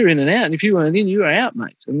 mate. We were in and out, and if you weren't in, you were out,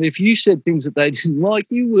 mate. And if you said things that they didn't like,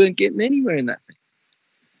 you weren't getting anywhere in that thing.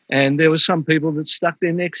 And there were some people that stuck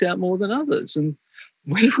their necks out more than others. And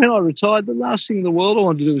when I retired, the last thing in the world I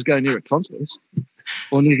wanted to do was go near a contest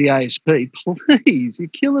or near the ASP. Please, you're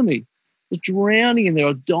killing me. I was drowning in there. I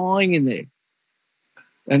was dying in there.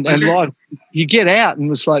 And life, you get out and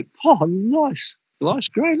it's like, oh, nice. Life's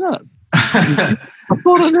great, isn't it? I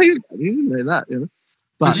thought I needed that. You didn't need that, you know.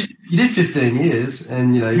 But you did 15 years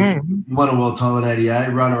and, you know, you won a world title in 88,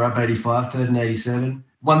 runner-up 85, third in 87,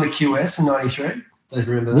 won the QS in 93. Don't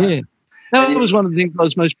you remember that? Yeah. That was one of the things I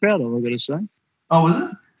was most proud of, I've got to say. Oh, was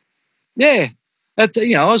it? Yeah.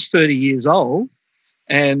 I was 30 years old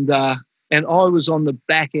and I was on the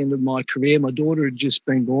back end of my career. My daughter had just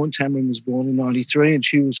been born. Tamron was born in 93 and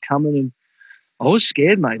she was coming and I was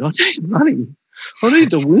scared, mate. I needed money. I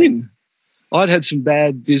needed to win. I'd had some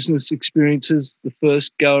bad business experiences the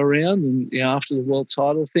first go around and, you know, after the world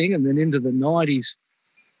title thing and then into the 90s,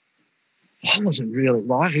 I wasn't really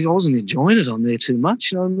liking it. I wasn't enjoying it on there too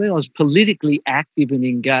much. You know what I mean? I was politically active and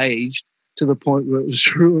engaged to the point where it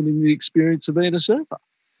was ruining the experience of being a surfer.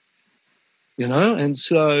 You know? And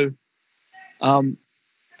so why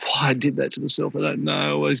I did that to myself, I don't know. I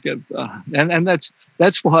always go, and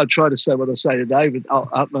that's why I try to say what I say today with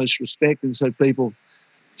utmost respect and so people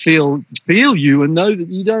feel you and know that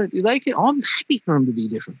you don't. I'm happy for them to be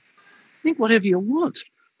different. Think whatever you want.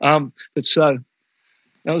 But so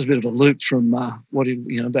that was a bit of a loop from about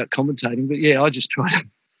commentating. But yeah, I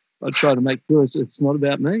try to make sure it's not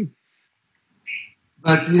about me.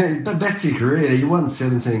 But you know, back to your career, you won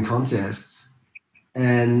 17 contests,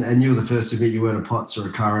 and you were the first to admit you weren't a Potts or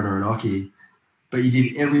a Curran or an Ockie, but you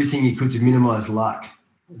did everything you could to minimise luck.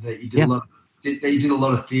 That you did a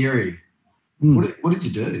lot of theory. What did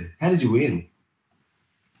you do? How did you win?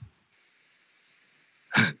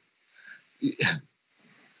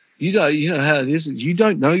 You know how it is. You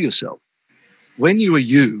don't know yourself. When you were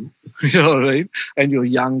you know what I mean, and you're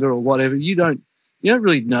younger or whatever, you don't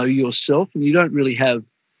really know yourself, and you don't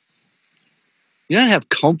have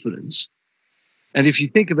confidence. And if you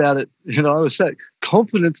think about it, you know, I always say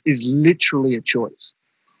confidence is literally a choice.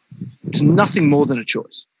 It's nothing more than a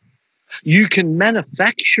choice. You can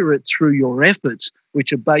manufacture it through your efforts,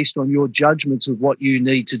 which are based on your judgments of what you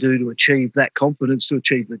need to do to achieve that confidence, to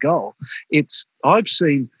achieve the goal. I've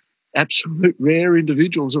seen absolute rare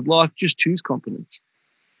individuals of life just choose confidence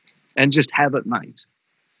and just have it, mate.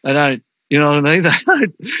 They don't, you know what I mean? They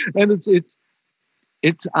don't, and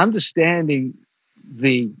it's understanding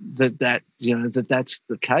that's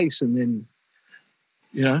the case, and then,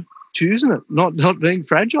 you know, choosing it, not being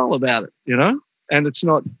fragile about it, you know. And it's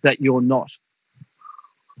not that you're not.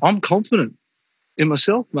 I'm confident in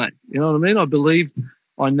myself, mate. You know what I mean? I believe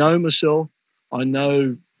I know myself. I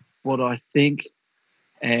know what I think,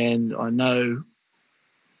 and I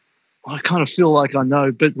kind of feel like I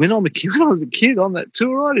know. But when I was a kid on that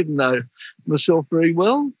tour, I didn't know myself very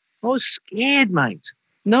well. I was scared, mate.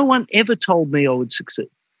 No one ever told me I would succeed.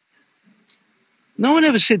 No one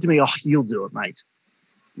ever said to me, "Oh, you'll do it, mate."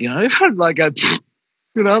 You know, everyone like go,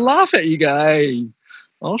 you know, laugh at you, go, "Hey,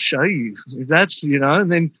 I'll show you." If that's, you know,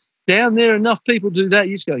 and then down there enough people do that,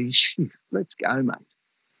 you just go, "Let's go, mate.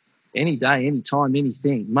 Any day, any time,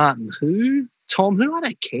 anything. Martin who? Tom who? I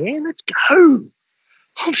don't care. Let's go.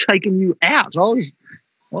 I'm taking you out." I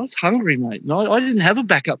was hungry, mate. No, I didn't have a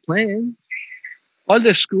backup plan. I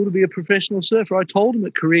left school to be a professional surfer. I told them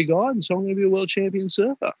at Career Guidance, I'm going to be a world champion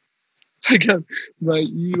surfer. They go, "Mate,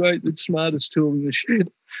 you ain't the smartest tool in the shed.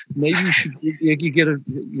 Maybe you should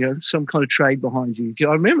get some kind of trade behind you."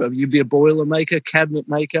 I remember you'd be a boiler maker, cabinet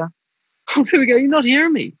maker. I remember going, "You're not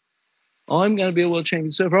hearing me. I'm going to be a world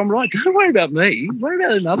champion surfer. I'm right. Don't worry about me. Worry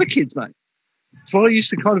about the other kids, mate." That's what I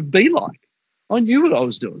used to kind of be like. I knew what I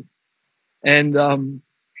was doing. And,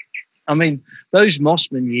 I mean, those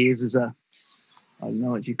Mossman years I don't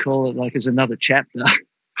know what you call it, like as another chapter.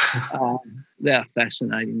 They're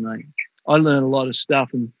fascinating, mate. I learned a lot of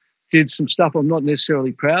stuff and did some stuff I'm not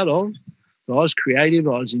necessarily proud of. But I was creative,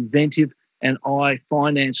 I was inventive, and I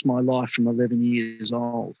financed my life from 11 years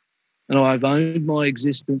old. And I've owned my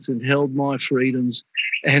existence and held my freedoms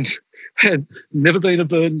and never been a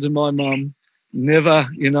burden to my mum, never,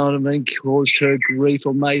 you know what I mean, caused her grief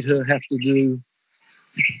or made her have to do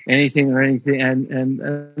anything.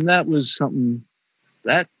 And that was something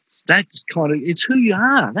that's kind of, it's who you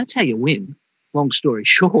are. That's how you win. Long story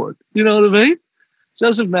short, you know what I mean? It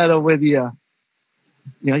doesn't matter whether you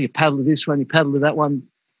paddle to this one, you paddle to that one.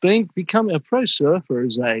 Becoming a pro surfer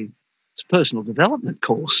it's a personal development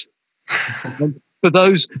course. And for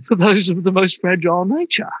those of the most fragile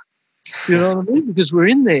nature, you know what I mean? Because we're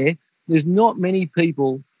in there. There's not many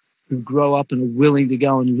people who grow up and are willing to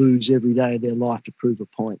go and lose every day of their life to prove a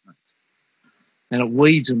point, mate. And it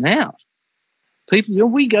weeds them out. People,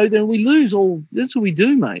 we go there and we lose all. That's what we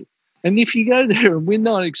do, mate. And if you go there and win,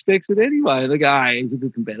 no one expects it anyway. They go, "Hey, he's a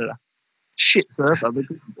good competitor." Shit surfer, but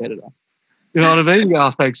good competitor. You know what I mean? You go, "Oh,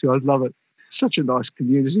 thanks, guys, love it." such a nice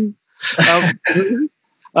community.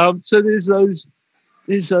 So there's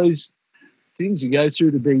those things you go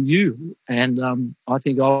through to be you. And I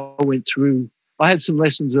think I had some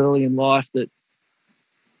lessons early in life that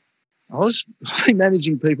I've been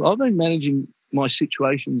managing people. I've been managing my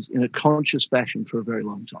situations in a conscious fashion for a very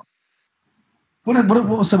long time. What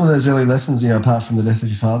were some of those early lessons, apart from the death of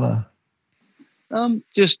your father? Don't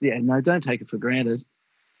take it for granted.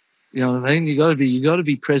 You know what I mean? You got to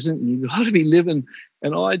be present, and you got to be living.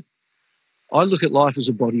 And I look at life as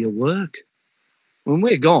a body of work. When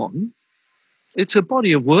we're gone, it's a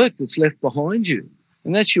body of work that's left behind you,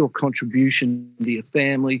 and that's your contribution to your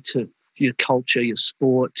family, to your culture, your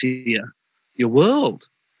sport, to your world.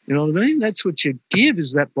 You know what I mean? That's what you give,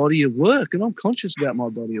 is that body of work, and I'm conscious about my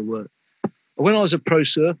body of work. When I was a pro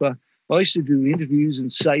surfer, I used to do interviews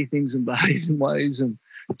and say things and behave in ways, and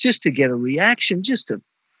just to get a reaction, just to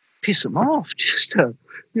piss them off, just to,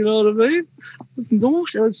 you know what I mean? It's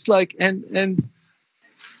nauseous. It's like, and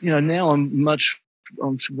now I'm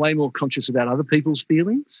way more conscious about other people's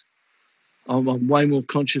feelings. I'm way more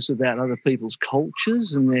conscious about other people's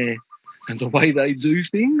cultures and the way they do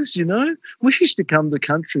things, We used to come to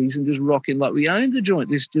countries and just rock in like we owned the joint,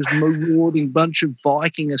 this just marauding bunch of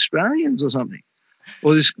Viking Australians or something.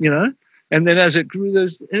 Or this, and then as it grew,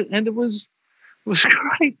 it was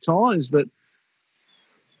great times, but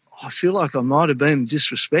I feel like I might have been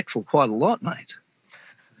disrespectful quite a lot, mate.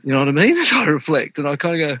 You know what I mean? As I reflect, and I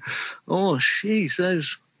kind of go, oh, geez,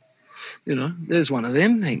 there's one of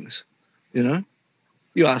them things, You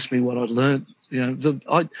asked me what I'd learned.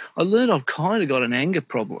 I learned I've kind of got an anger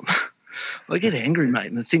problem. I get angry, mate,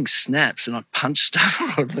 and the thing snaps, and I punch stuff.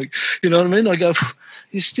 You know what I mean? I go,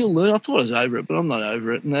 you still learn. I thought I was over it, but I'm not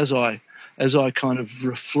over it. And as I kind of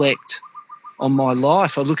reflect on my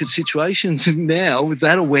life, I look at situations, and now with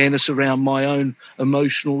that awareness around my own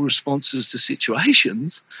emotional responses to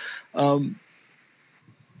situations, that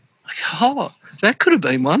could have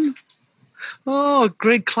been one. Oh,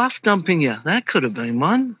 Greg Clough dumping you. That could have been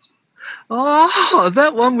one. Oh,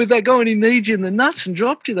 that one with that guy when he kneed you in the nuts and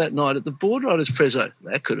dropped you that night at the Board Riders Prezzo.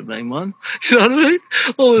 That could have been one. You know what I mean?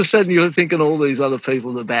 All of a sudden you were thinking all these other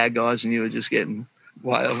people, the bad guys, and you were just getting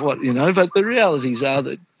what. But the realities are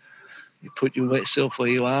that you put yourself where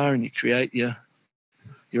you are and you create your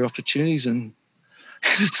opportunities, and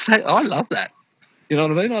I love that. You know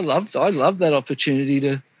what I mean? I love that opportunity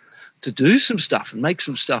to do some stuff and make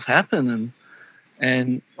some stuff happen.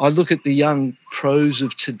 And I look at the young pros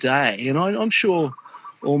of today, and I'm sure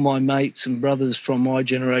all my mates and brothers from my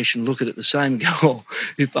generation look at it the same and go, oh,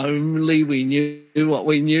 if only we knew what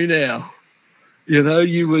we knew now.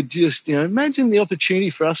 You would just, imagine the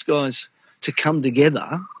opportunity for us guys to come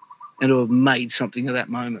together and to have made something of that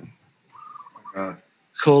moment. Right.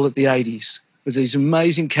 Call it the 80s, with these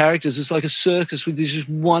amazing characters. It's like a circus with this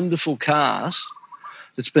wonderful cast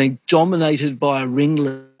that's being dominated by a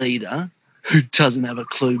ringleader who doesn't have a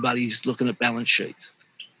clue, but he's looking at balance sheets.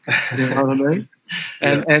 You know what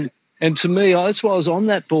I mean? And to me, that's why I was on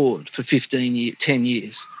that board for 10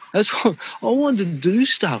 years. That's why I wanted to do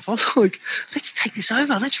stuff. I was like, let's take this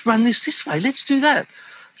over. Let's run this way. Let's do that.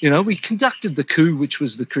 We conducted the coup, which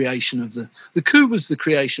was the creation of the coup was the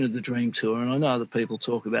creation of the Dream Tour. And I know other people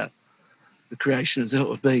talk about the creation of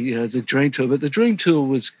the Dream Tour, but the Dream Tour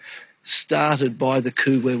was started by the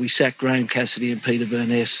coup, where we sacked Graham Cassidy and Peter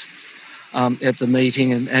Burness at the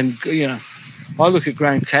meeting. And I look at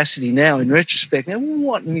Graham Cassidy now in retrospect. Now,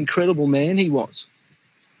 what an incredible man he was.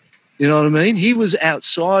 You know what I mean? He was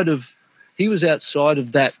outside of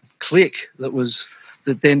that clique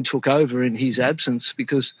that then took over in his absence,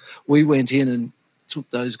 because we went in and took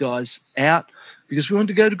those guys out because we wanted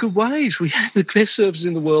to go to good waves. We had the best surfers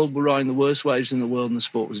in the world were riding the worst waves in the world, and the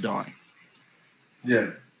sport was dying. Yeah.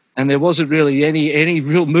 And there wasn't really any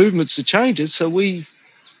real movements to change it. So we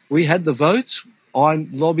had the votes. I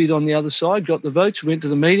lobbied on the other side, got the votes, went to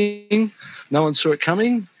the meeting. No one saw it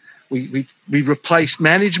coming. We replaced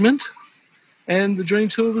management, and the Dream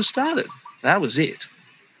Tour was started. That was it.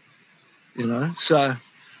 So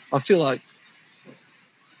I feel like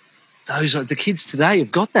the kids today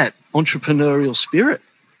have got that entrepreneurial spirit.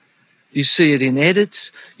 You see it in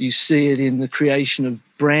edits, you see it in the creation of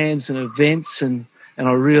brands and events, and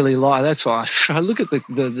I really like. That's why I look at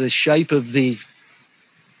the shape of the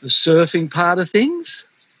surfing part of things,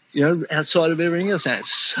 outside of everything else, and it's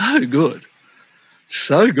so good,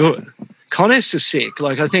 so good. Contests are sick.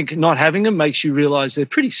 Like, I think not having them makes you realise they're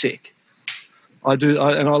pretty sick. I do,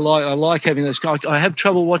 and I like having those. I have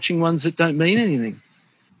trouble watching ones that don't mean anything.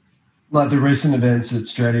 Like the recent events at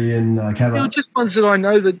Stratty and Cabo? Just ones that I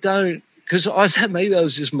know that don't, because maybe that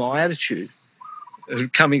was just my attitude.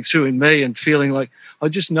 coming through in me and feeling like I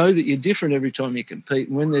just know that you're different every time you compete.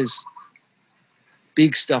 And when there's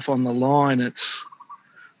big stuff on the line, it's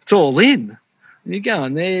all in. And you're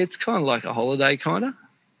going there, it's kind of like a holiday, kind of.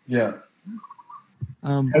 Yeah.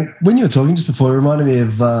 When you were talking just before, it reminded me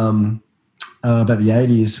of about the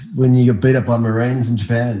 80s when you got beat up by Marines in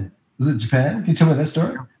Japan. Was it Japan? Can you tell me that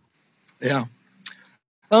story? Yeah.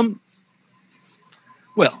 Well,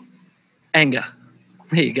 anger.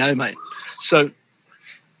 There you go, mate. So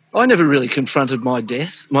I never really confronted my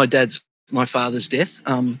father's death.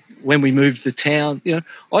 When we moved to town,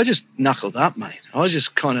 I just knuckled up, mate. I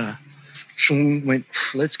just kind of went,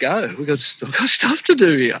 let's go. We've got stuff to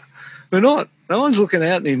do here. No one's looking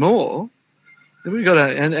out anymore. We got to,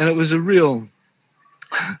 and it was a real,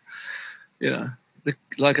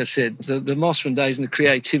 like I said, the Mossman days and the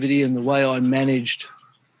creativity and the way I managed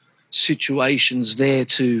situations there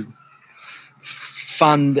to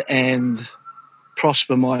fund and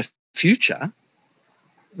prosper my future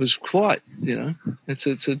was quite,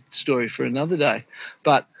 it's a story for another day.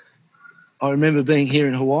 But I remember being here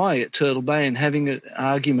in Hawaii at Turtle Bay and having an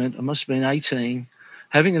argument, I must have been 18,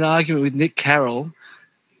 having an argument with Nick Carroll,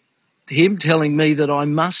 him telling me that I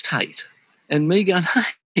must hate, and me going,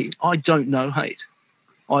 hey, I don't know hate.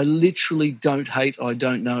 I literally don't hate. I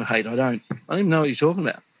don't know hate. I don't even know what you're talking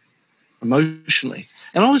about emotionally.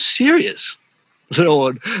 And I was serious.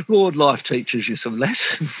 Lord, life teaches you some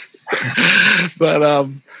lessons. But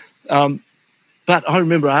I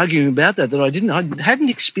remember arguing about that I hadn't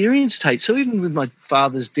experienced hate. So even with my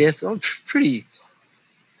father's death, I was pretty,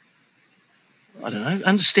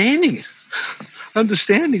 understanding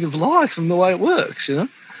of life and the way it works,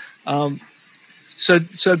 But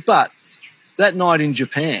that night in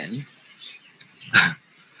Japan,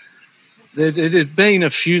 there had been a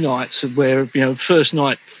few nights where, first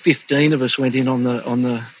night 15 of us went in on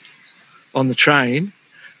the train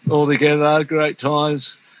all together, great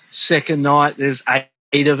times. Second night there's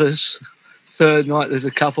 8 of us. Third night there's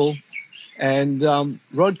a couple. And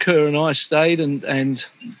Rod Kerr and I stayed and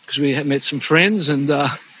because we had met some friends, and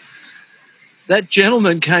that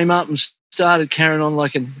gentleman came up and started carrying on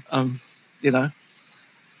like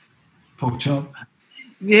pork chop.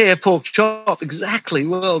 Yeah, pork chop, exactly.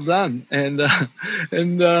 Well done. And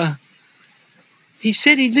he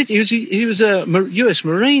said he was a U.S.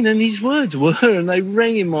 Marine, and his words were, and they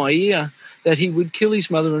rang in my ear, that he would kill his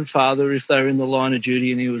mother and father if they were in the line of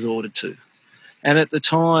duty and he was ordered to. And at the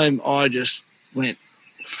time, I just went,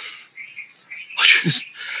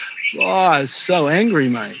 I was so angry,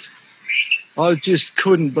 mate. I just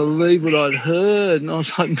couldn't believe what I'd heard. And I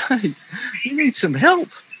was like, mate, you need some help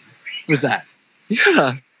with that.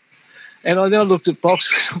 Yeah. And I then looked at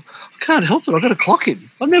Box. I can't help it. I've got to clock him.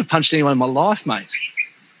 I've never punched anyone in my life, mate.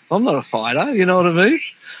 I'm not a fighter, you know what I mean?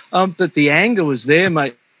 But the anger was there,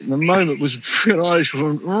 mate. And the moment was, I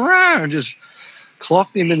just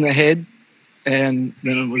clocked him in the head. And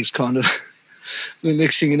then it was kind of, the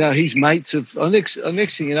next thing you know, his mates have, next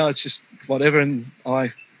thing you know, it's just whatever. And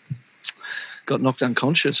I got knocked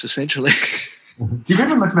unconscious, essentially. Do you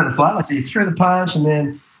remember much about the fight? Like, so you threw the punch, and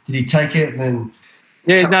then did he take it and then?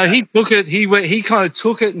 Yeah, no, he took it. He kind of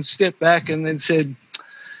took it and stepped back and then said,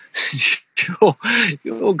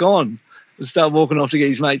 you're all gone. And started walking off to get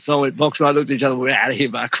his mates. And I went, Box and I looked at each other, we're out of here,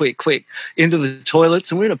 bar, quick, into the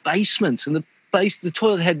toilets. And we're in a basement. And the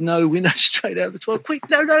toilet had no window, straight out of the toilet. Quick,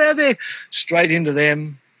 no, out there. Straight into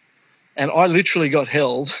them. And I literally got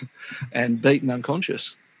held and beaten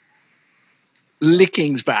unconscious.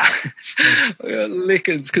 Lickings, bar.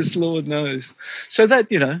 Lickings, because Lord knows. So that,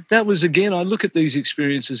 that was, again, I look at these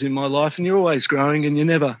experiences in my life, and you're always growing, and you're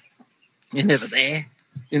never there.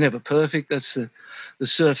 You're never perfect. That's the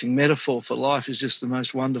surfing metaphor for life is just the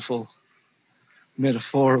most wonderful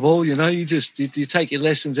metaphor of all. You take your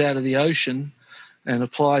lessons out of the ocean and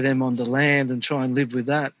apply them onto land and try and live with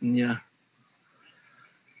that, and you're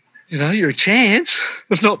a chance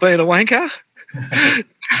of not being a wanker.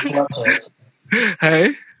 Slight chance.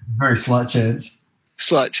 Hey? Very slight chance.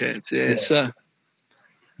 Slight chance, yeah. So,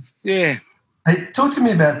 yeah. Hey, talk to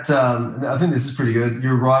me about, I think this is pretty good,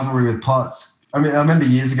 your rivalry with Potts. I mean, I remember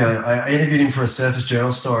years ago, I interviewed him for a Surface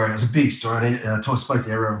Journal story. It was a big story, and I spoke to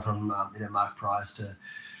everyone from Mark Price to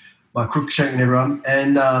Mike Cruikshank and everyone.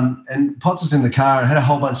 And Potts was in the car and had a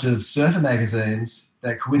whole bunch of surfer magazines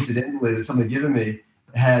that coincidentally, that someone had given me,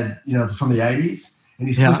 had, from the 80s. And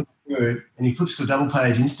he's flipping through, and he flips to a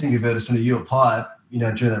double-page instant advertisement of you at Pipe,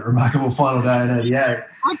 during that remarkable final day in 88.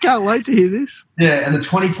 I can't wait to hear this. Yeah, and the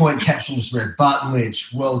 20-point caption just read, Barton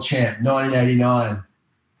Lynch, world champ, 1989.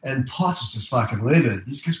 And Potts was just fucking livid.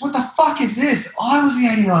 He goes, what the fuck is this? I was the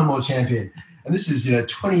 89 world champion. And this is,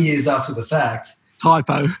 20 years after the fact.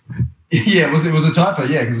 Typo. Yeah, it was a typo,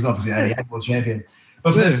 yeah, because it's obviously 88 world champion.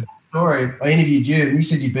 But for this story, I interviewed you, and you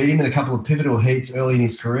said you beat him in a couple of pivotal heats early in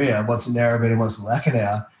his career, once at Narrabeen and once at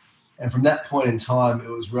Lacanau. And from that point in time, it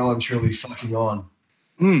was well and truly fucking on.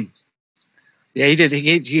 Yeah, he did.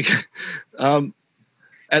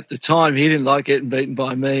 At the time, he didn't like getting beaten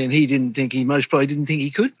by me, and he most probably didn't think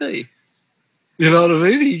he could be. You know what I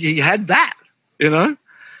mean? He had that, you know?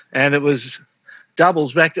 And it was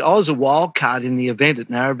doubles back. I was a wild card in the event at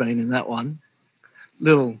Narrabeen in that one.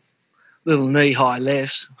 Little knee-high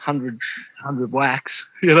lefts, 100 whacks,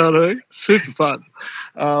 you know what I mean? Super fun.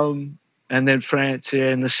 And then France,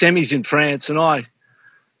 and the semis in France, and I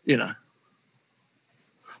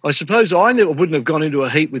suppose I wouldn't have gone into a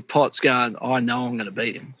heat with Potts going, I know I'm going to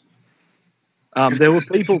beat him. There were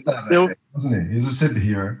people... wasn't he? He was a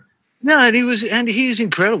superhero. No, and he was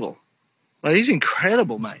incredible. Like, he's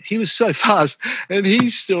incredible, mate. He was so fast, and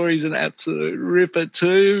his story's an absolute ripper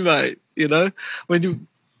too, mate. You know,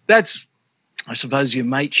 that's, I suppose, your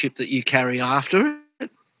mateship that you carry after it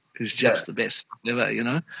is just the best ever. You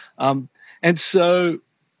know, and so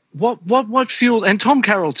what fueled, and Tom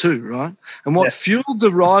Carroll too, right? And what fueled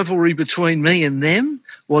the rivalry between me and them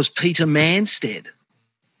was Peter Manstead.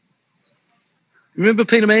 Remember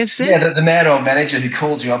Peter Manstead? Yeah, the mad old manager who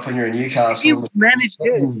calls you up when you're in Newcastle. He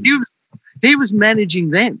was managing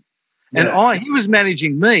them, and he was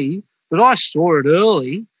managing me, but I saw it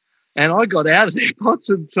early, and I got out of there. Potts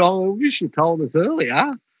and told, you should have told us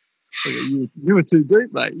earlier. You were too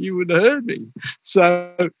deep, mate. You wouldn't have heard me.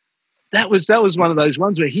 So that was one of those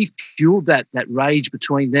ones where he fueled that rage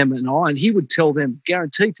between them and I, and he would tell them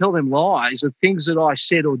lies of things that I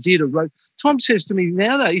said or did or wrote. Tom says to me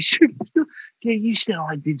nowadays, you said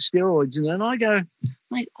I did steroids, and I go,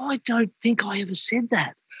 mate, I don't think I ever said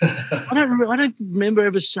that. I don't remember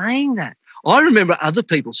ever saying that. I remember other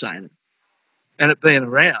people saying it and it being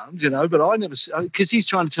around, you know, but I never, because he's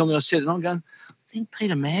trying to tell me I said it, and I'm going, I think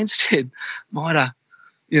Peter Manstead might have.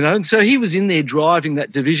 You know, and so he was in there driving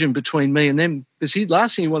that division between me and them, because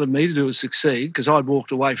last thing he wanted me to do was succeed, because I'd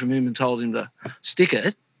walked away from him and told him to stick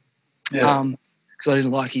it, because I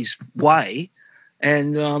didn't like his way,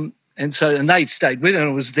 and they stayed with him,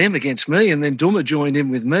 and it was them against me, and then Duma joined in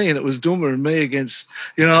with me, and it was Duma and me against,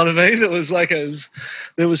 you know what I mean? It was like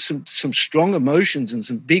there was some strong emotions and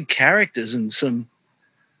some big characters and some.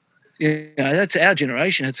 You know, that's our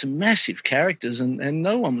generation, had some massive characters, and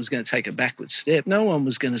no one was going to take a backward step. No one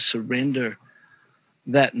was going to surrender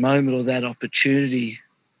that moment or that opportunity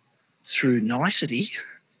through nicety.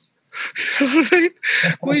 You know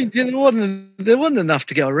what I mean? There wasn't enough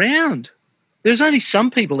to go around. There was only some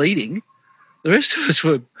people eating. The rest of us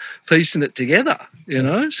were piecing it together, you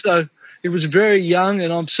know. So it was very young,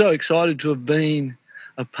 and I'm so excited to have been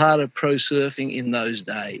a part of pro surfing in those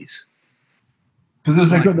days.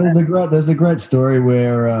 Because there's a great story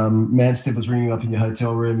where Manstead was ringing you up in your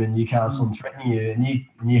hotel room in Newcastle and threatening you,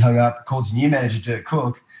 and you hung up, called your new manager, Dirk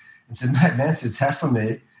Cook, and said, mate, Manstead's hassling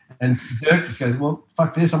me. And Dirk just goes, well,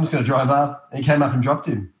 fuck this, I'm just going to drive up. And he came up and dropped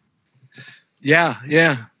him. Yeah.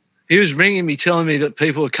 He was ringing me, telling me that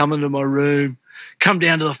people were coming to my room, come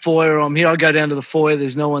down to the foyer, I'm here. I go down to the foyer,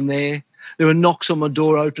 there's no one there. There were knocks on my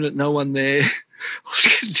door, open it, no one there. I was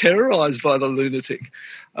getting terrorised by the lunatic.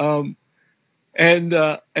 And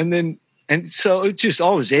so it just, I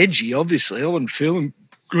was edgy, obviously. I wasn't feeling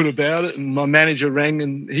good about it. And my manager rang,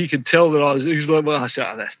 and he could tell that he was like, well, I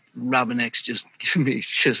said, that rubberneck's just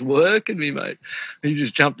working me, mate. He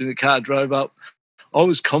just jumped in the car, drove up. I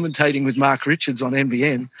was commentating with Mark Richards on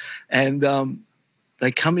NBN, and they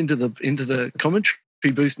come into the commentary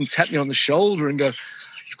booth and tap me on the shoulder and go,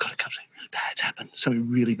 you've got to come. Something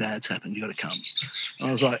really bad's happened. You've got to come. And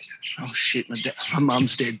I was like, oh, shit, my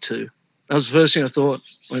mum's dead too. That was the first thing I thought.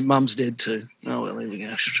 My mum's dead too. Oh, well, there we go.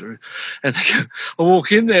 That's true. And I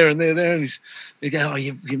walk in there, and they're there, and they go, oh,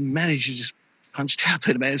 your manager just punched out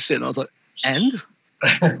Peter Manstead. And I was like, and?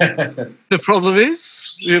 The problem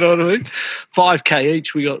is, you know what I mean? $5,000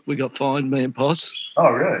 each we got fined, me and Potts. Oh,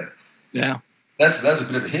 really? Yeah. That's a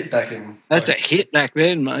bit of a hit back in. That's a hit back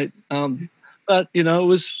then, mate. But, you know, it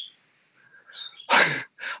was –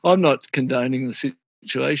 I'm not condoning the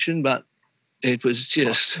situation, but it was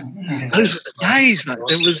just those were the days, mate.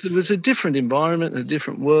 It was a different environment, a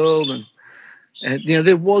different world, and you know,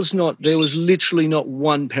 there was literally not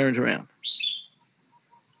one parent around.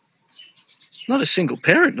 Not a single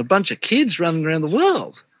parent, a bunch of kids running around the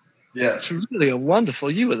world. Yeah. It's really a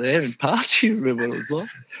wonderful, you were there in parts, you remember what it was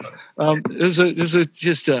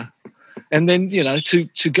like. And then, you know,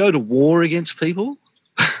 to go to war against people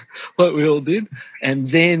like we all did, and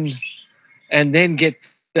then get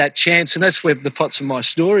that chance, and that's where the Potts and my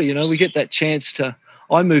story, you know, we get that chance to,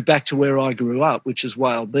 I moved back to where I grew up, which is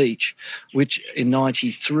Whale Beach, which in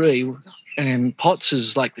 93, and Potts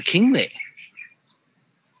is like the king there.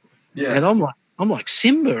 Yeah. And I'm like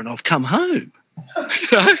Simba, and I've come home. You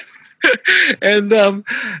know?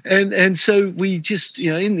 and so we just,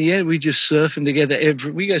 you know, in the end, we just surfing together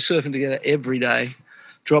we go surfing together every day,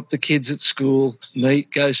 drop the kids at school, meet,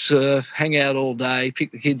 go surf, hang out all day,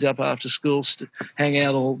 pick the kids up after school, hang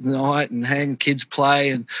out all night and kids play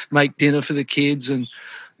and make dinner for the kids. And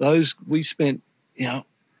those we spent, you know,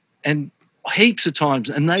 and heaps of times,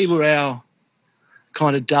 and they were our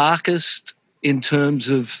kind of darkest in terms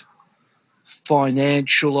of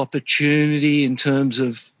financial opportunity, in terms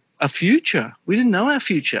of a future. We didn't know our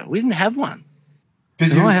future. We didn't have one.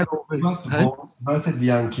 Because you both divorced, both had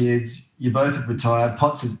young kids, you both had retired.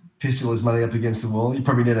 Potts had pissed all his money up against the wall. You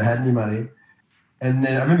probably never had any money. And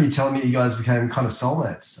then I remember you telling me you guys became kind of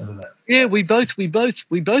soulmates over that. Yeah, we both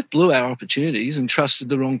blew our opportunities and trusted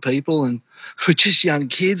the wrong people, and we're just young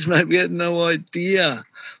kids, mate. We had no idea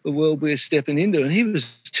the world we were stepping into. And he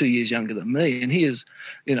was 2 years younger than me, and he is,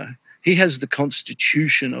 you know, he has the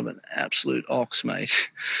constitution of an absolute ox, mate.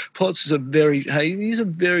 Potts is he's a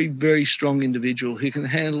very, very strong individual who can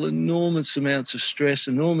handle enormous amounts of stress,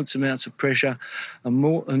 enormous amounts of pressure,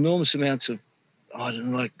 enormous amounts of, I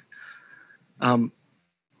don't know, like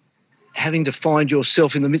having to find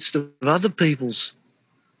yourself in the midst of other people's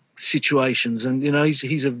situations. And, you know,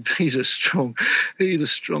 he's a strong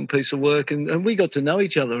piece of work. And we got to know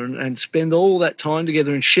each other and spend all that time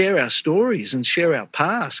together and share our stories and share our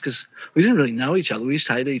past, because we didn't really know each other. We used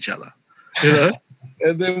to hate each other, you know.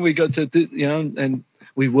 And then we got to, you know, and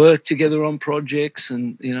we worked together on projects,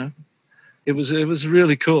 and, you know, it was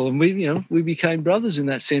really cool. And we became brothers in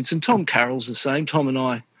that sense. And Tom Carroll's the same. Tom and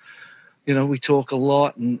I, you know, we talk a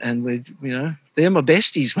lot, and we, you know, they're my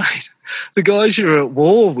besties, mate. The guys you're at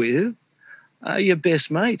war with are your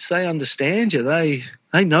best mates. They understand you. They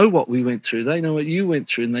know what we went through. They know what you went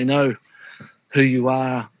through, and they know who you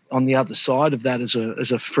are on the other side of that as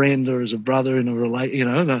a friend or as a brother in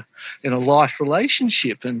a life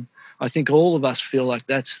relationship. And I think all of us feel like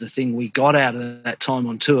that's the thing we got out of that time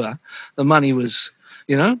on tour. The money was,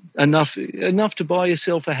 you know, enough to buy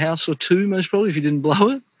yourself a house or two, most probably, if you didn't blow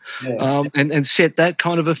it. Yeah. And set that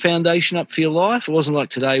kind of a foundation up for your life. It wasn't like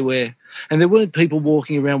today where, and there weren't people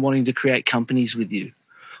walking around wanting to create companies with you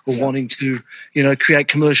or wanting to, you know, create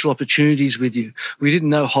commercial opportunities with you. We didn't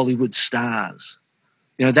know Hollywood stars.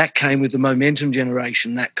 You know, that came with the momentum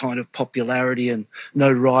generation. That kind of popularity and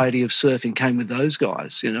notoriety of surfing came with those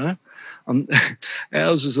guys, you know.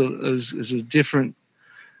 Ours is a different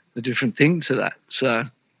thing to that. So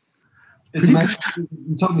it's amazing.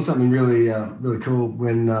 You told me something really, really cool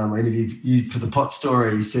when I interviewed you for the Potts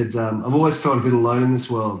story. You said, I've always felt a bit alone in this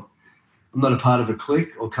world. I'm not a part of a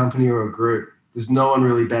clique or company or a group. There's no one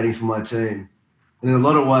really batting for my team. And in a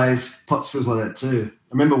lot of ways, Potts feels like that too.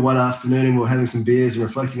 I remember one afternoon and we were having some beers and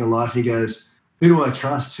reflecting on life, and he goes, who do I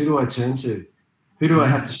trust? Who do I turn to? Who do I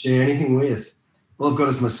have to share anything with? All I've got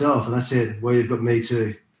is myself. And I said, well, you've got me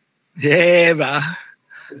too. Yeah, bro.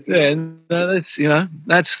 Yeah, no, that's, you know,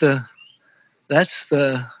 that's the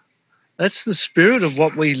spirit of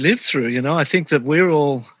what we lived through. You know, I think that we're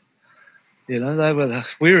all, you know,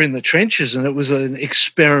 we were in the trenches, and it was an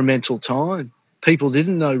experimental time. People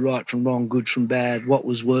didn't know right from wrong, good from bad, what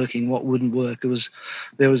was working, what wouldn't work.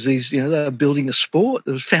 There was these, you know, they were building a sport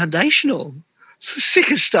that was foundational. It's the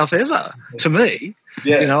sickest stuff ever to me.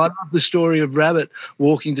 Yeah. You know, I love the story of Rabbit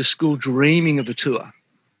walking to school dreaming of a tour.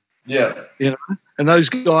 Yeah. You know, and those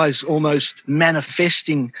guys almost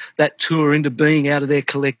manifesting that tour into being out of their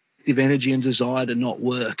collective energy and desire to not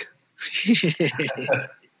work.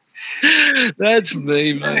 That's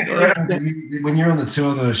me, mate. When you're on the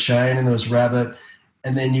tour, there was Shane and there was Rabbit,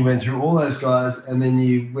 and then you went through all those guys, and then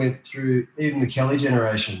you went through even the Kelly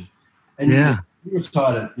generation. And you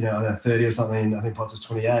retired at, you know, I don't know, 30 or something. I think Potts was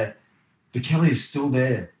 28. But Kelly is still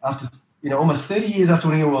there. After, you know, almost 30 years after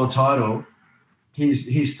winning a world title,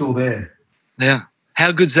 he's still there. Yeah.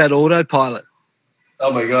 How good's that autopilot?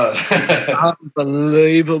 Oh, my God.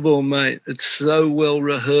 Unbelievable, mate. It's so well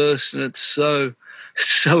rehearsed, and it's so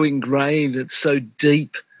ingrained, it's so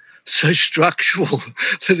deep, so structural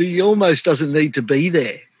that he almost doesn't need to be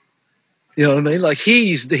there. You know what I mean? Like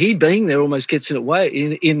he being there almost gets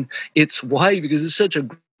in its way because it's such a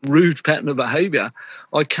rude pattern of behaviour.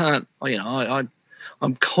 I can't, you know,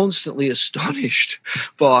 I'm constantly astonished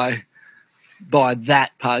by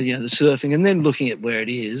that part, you know, the surfing, and then looking at where it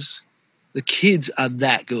is. The kids are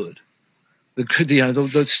that good. How's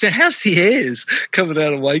the hairs coming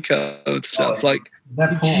out of Waco and stuff like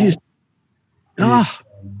that pool.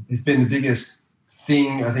 It's been the biggest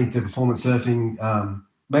thing, I think, to performance surfing,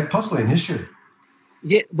 possibly in history.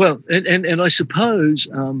 Yeah, well, and I suppose,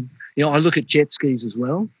 I look at jet skis as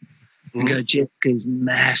well. And go, jet skis,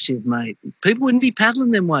 massive, mate. People wouldn't be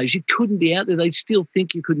paddling them waves. You couldn't be out there. They'd still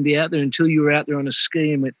think you couldn't be out there until you were out there on a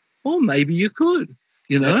ski and went, oh, maybe you could,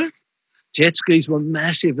 Yeah. Jet skis were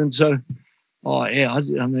massive. And so,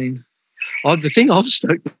 the thing I'm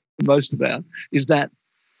stoked most about is that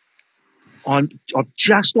I'm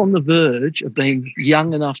just on the verge of being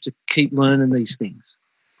young enough to keep learning these things.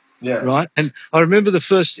 Yeah. Right. And I remember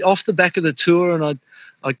off the back of the tour, and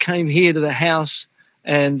I came here to the house,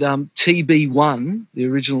 and TB1, the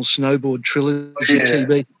original snowboard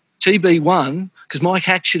trilogy, TB1, because Mike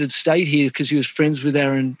Hatchett had stayed here because he was friends with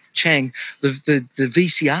Aaron Chang. The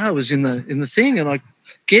VCR was in the thing, and I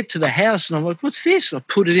get to the house and I'm like, what's this? I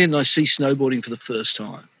put it in and I see snowboarding for the first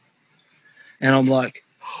time. And I'm like,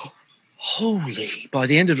 holy, by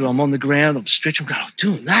the end of it, I'm on the ground, I'm stretching, I'm going, I'm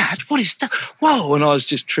doing that? What is that? Whoa. And I was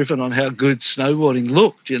just tripping on how good snowboarding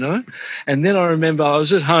looked, And then I remember I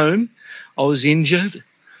was at home, I was injured,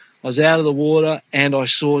 I was out of the water, and I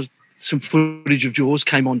saw some footage of Jaws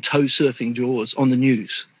came on, toe surfing Jaws on the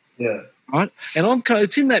news. Yeah. Right? And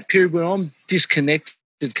it's in that period where I'm disconnected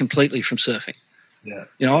completely from surfing. Yeah.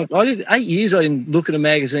 I did 8 years, I didn't look at a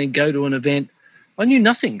magazine, go to an event. I knew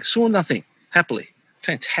nothing, saw nothing, happily.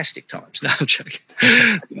 Fantastic times. No, I'm joking.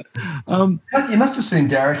 You must have seen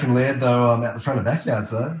Derek and Laird, though, at the front of backyards,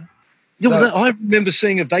 though. Yeah, well, I remember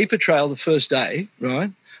seeing a vapor trail the first day, right?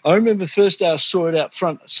 I remember the first day I saw it out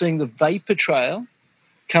front, seeing the vapor trail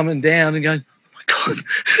coming down and going, oh, my God,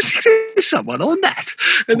 there's someone on that.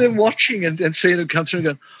 And then watching and seeing it come through and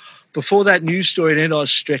going, before that news story ended, I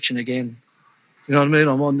was stretching again. You know what I mean?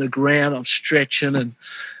 I'm on the ground, I'm stretching,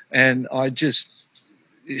 and I just –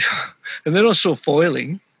 and then I saw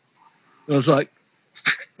foiling. And I was like,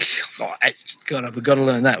 God, I've got to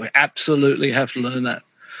learn that. We absolutely have to learn that.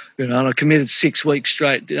 And I committed 6 weeks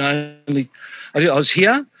straight. I was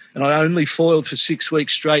here, and I only foiled for 6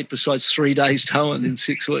 weeks straight besides 3 days towing in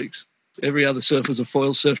 6 weeks. Every other surf was a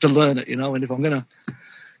foil surf to learn it, and if I'm going to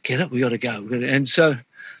get it, we got to go. And so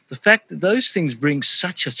the fact that those things bring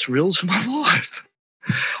such a thrill to my life,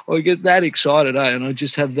 I get that excited, and I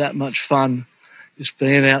just have that much fun just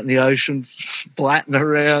being out in the ocean, blatting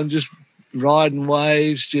around, just riding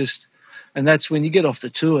waves, and that's when you get off the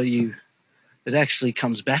tour, it actually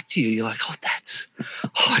comes back to you. You're like,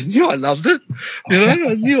 I knew I loved it. I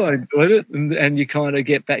knew I enjoyed it. And you kind of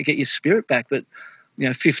get your spirit back. But,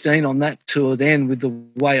 15 on that tour then with the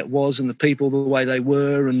way it was and the people, the way they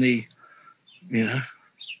were and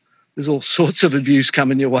there's all sorts of abuse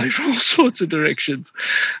coming your way from all sorts of directions.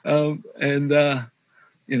 That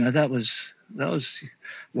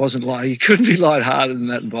wasn't like, you couldn't be lighthearted in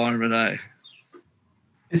that environment, eh?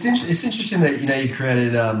 It's interesting that, you've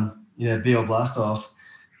created, BL Blast Off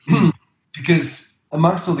because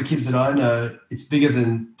amongst all the kids that I know, it's bigger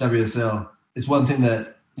than WSL. It's one thing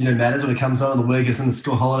that, matters when it comes on the weekends and the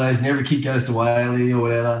school holidays and every kid goes to Whaley or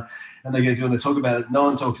whatever and they go and they talk about it. No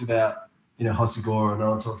one talks about, Hossegor, or no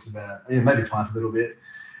one talks about, maybe Pipe a little bit.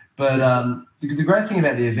 But the great thing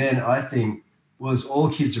about the event, I think, was all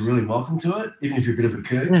kids are really welcome to it, even if you're a bit of a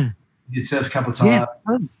kook. Yeah. You surf a couple of times.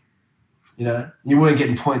 Yeah. You weren't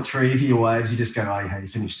getting 0.3 for your waves. You just go, you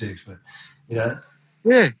finished 6, but,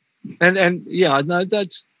 Yeah. And yeah, I know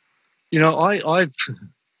that's,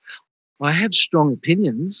 I have strong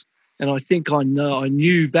opinions, and I think I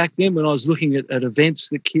knew back then when I was looking at events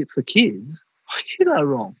for kids, I knew they were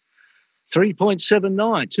wrong.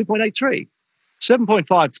 3.79, 2.83,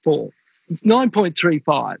 7.54,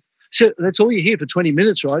 9.35. So that's all you hear for 20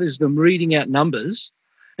 minutes, right, is them reading out numbers.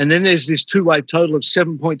 And then there's this two-wave total of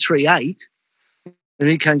 7.38. And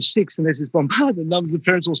he came 6, and there's this bombardment of numbers. The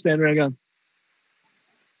parents all stand around going,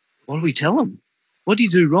 what do we tell them? What do you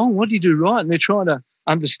do wrong? What do you do right? And they're trying to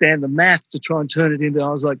understand the math to try and turn it into, I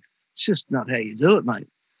was like, it's just not how you do it, mate.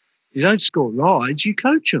 You don't score rides, you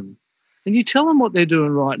coach them. And you tell them what they're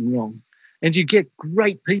doing right and wrong. And you get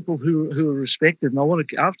great people who are respected. And I want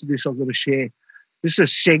to, after this, I've got to share. This is a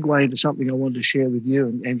segue into something I wanted to share with you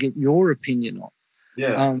and get your opinion on.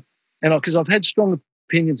 Yeah. And because I've had strong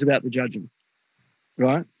opinions about the judging,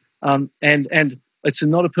 right? And it's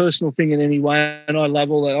not a personal thing in any way. And I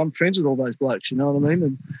love all that. I'm friends with all those blokes, you know what I mean?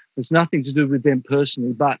 And it's nothing to do with them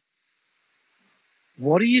personally. But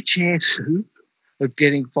what are your chances of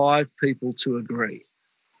getting 5 people to agree?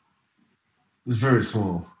 It's very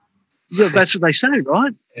small. Yeah, that's what they say,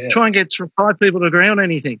 right? Yeah. Try and get 5 people to agree on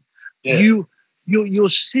anything. Yeah. Your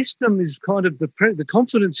system is kind of the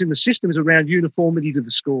confidence in the system is around uniformity to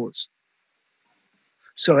the scores.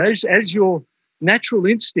 So as you're natural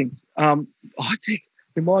instinct. I think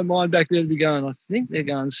in my mind back then, I think they're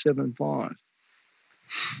going 7-5.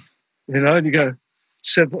 And you go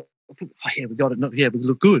 7. Oh yeah, we got it. Yeah, we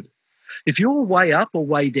look good. If you're way up or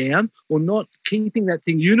way down or not keeping that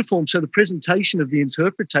thing uniform so the presentation of the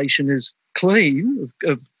interpretation is clean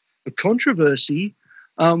of controversy,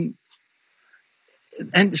 and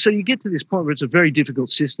so you get to this point where it's a very difficult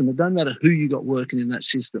system. It doesn't matter who you got working in that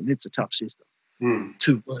system. It's a tough system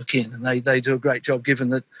to work in, and they do a great job given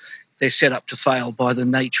that they're set up to fail by the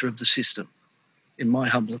nature of the system, in my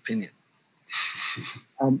humble opinion.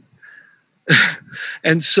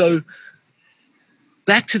 And so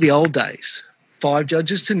back to the old days, 5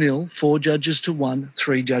 judges to 0, 4 judges to 1,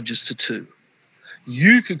 3 judges to 2.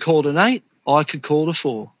 You could call it an 8, I could call it a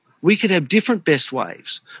 4. We could have different best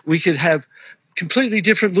waves. We could have completely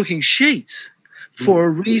different looking sheets for a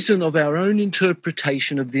reason of our own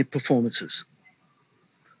interpretation of the performances,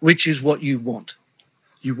 which is what you want.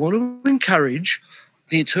 You want to encourage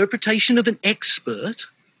the interpretation of an expert,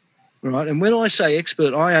 right? And when I say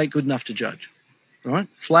expert, I ain't good enough to judge. Right,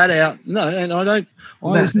 flat out. No, and I don't.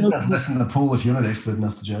 That's less than the pool if you're not expert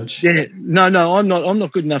enough to judge. Yeah, no, I'm not. I'm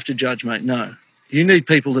not good enough to judge, mate. No, you need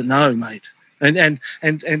people that know, mate. And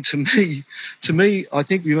to me, I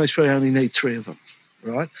think you most probably only need 3 of them,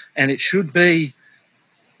 right? And it should be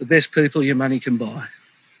the best people your money can buy.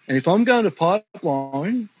 And if I'm going to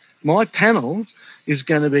Pipeline, my panel is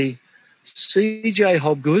going to be CJ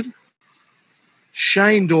Hobgood,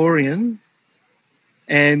 Shane Dorian,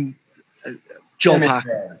 and Joel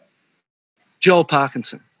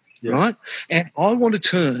Parkinson, right? And I want to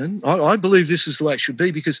turn, I believe this is the way it should be,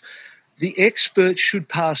 because the experts should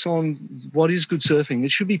pass on what is good surfing.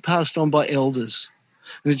 It should be passed on by elders.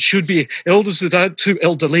 And it should be elders that aren't too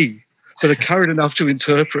elderly, but are current enough to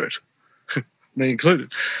interpret, me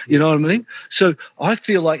included. You know what I mean? So I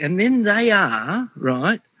feel like, and then they are,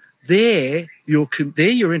 right, they're your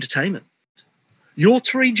entertainment. Your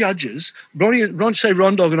 3 judges, say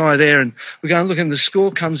Ron Dog and I are there, and we're going to look, and the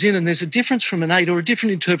score comes in, and there's a difference from an 8 or a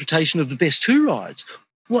different interpretation of the best 2 rides.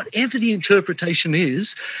 Whatever the interpretation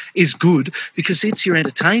is good because it's your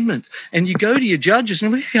entertainment. And you go to your judges,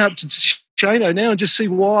 and we go up to Shano now and just see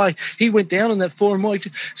why he went down on that 4 and why.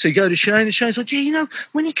 So you go to Shane, and Shane's like, yeah,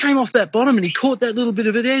 when he came off that bottom and he caught that little bit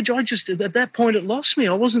of an edge, at that point it lost me.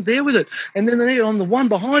 I wasn't there with it. And then on the one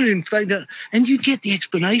behind it, in fact, and you get the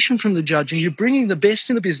explanation from the judge, and you're bringing the best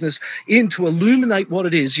in the business in to illuminate what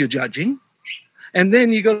it is you're judging. And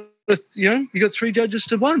then you got 3 judges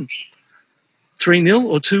to 1. 3-0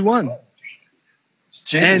 or 2-1,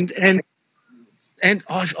 and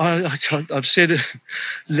I've said it.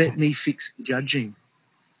 Let me fix the judging.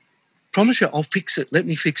 Promise you, I'll fix it. Let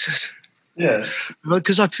me fix it. Yeah,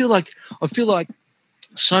 because I feel like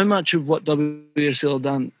so much of what WSL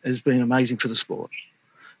done has been amazing for the sport,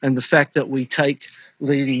 and the fact that we take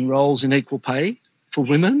leading roles in equal pay for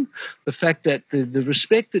women, the fact that the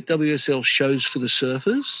respect that WSL shows for the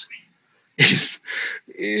surfers.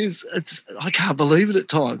 I can't believe it at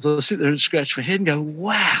times. I sit there and scratch my head and go,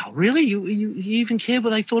 wow, really? You even care what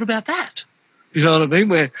they thought about that? You know what I mean?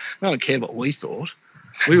 Where I don't care what we thought.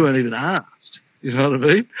 We weren't even asked. You know what I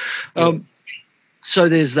mean? Yeah. So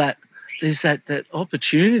there's that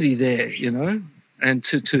opportunity there, and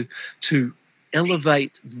to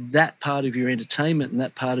elevate that part of your entertainment and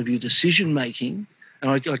that part of your decision making. And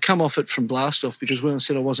I come off it from blast off because when I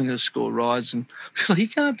said I wasn't going to score rides, and you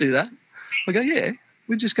can't do that. I go, yeah,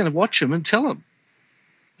 we're just going to watch them and tell them.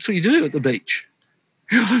 That's what you do at the beach.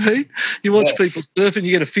 You know what I mean? You watch people surf and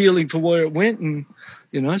you get a feeling for where it went, and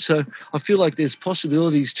so I feel like there's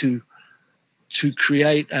possibilities to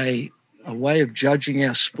create a way of judging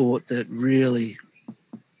our sport that really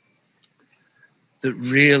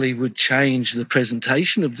would change the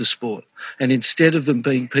presentation of the sport. And instead of them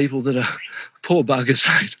being people that are poor buggers,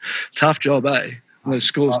 mate, tough job, eh? Those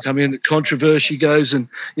scores come in, the controversy goes, and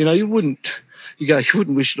you wouldn't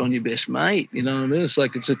wish it on your best mate. You know what I mean? It's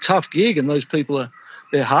like it's a tough gig, and those people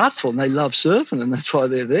they're heartful and they love surfing, and that's why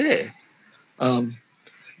they're there.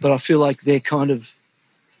 But I feel like they're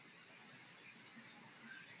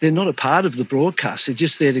not a part of the broadcast. They're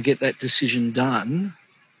just there to get that decision done,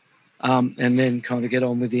 and then kind of get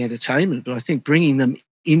on with the entertainment. But I think bringing them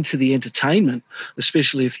into the entertainment,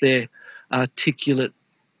 especially if they're articulate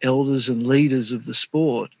elders and leaders of the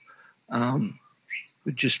sport,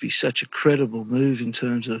 would just be such a credible move in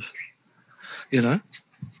terms of, And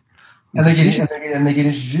they get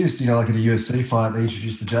introduced, like at a UFC fight, they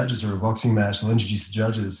introduce the judges, or a boxing match, they'll introduce the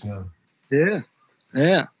judges. Yeah.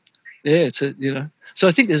 It's So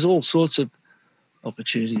I think there's all sorts of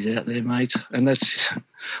opportunities out there, mate. And that's,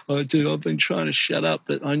 I do. I've been trying to shut up,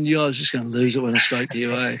 but I knew I was just going to lose it when I spoke to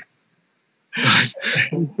you, eh?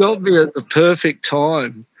 You got me at the perfect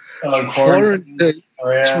time. Quarantine.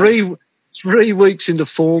 3 weeks into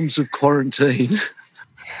forms of quarantine.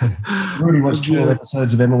 I've already watched 12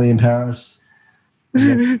 episodes of Emily in Paris.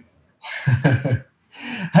 Hey,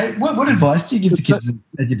 what advice do you give to kids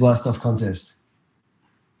at your blast-off contest?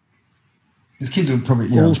 Because kids would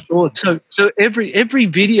probably, All sorts. So every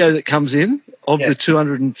video that comes in of the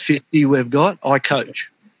 250 we've got, I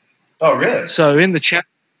coach. Oh, really? So in the chat,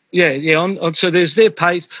 so there's their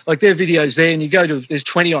page, like their videos there, and you go to, there's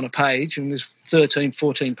 20 on a page, and there's 13,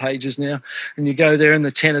 14 pages now, and you go there and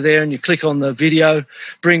the 10 are there, and you click on the video,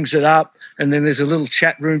 brings it up, and then there's a little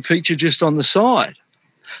chat room feature just on the side.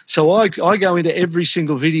 So I go into every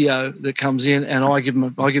single video that comes in, and I give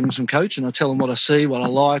them some coaching. I tell them what I see, what I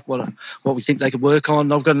like, what we think they could work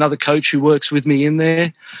on. I've got another coach who works with me in there,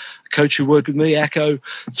 a coach who worked with me, Acco,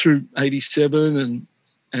 through 87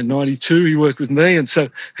 and 92. He worked with me, and so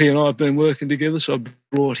he and I have been working together. So I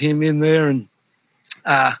brought him in there, and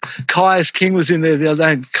Caius King was in there the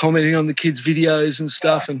other day commenting on the kids' videos and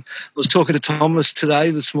stuff. And I was talking to Thomas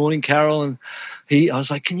this morning, Carol, and I was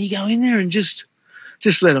like, "Can you go in there and just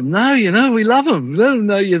let them know, we love them. Let them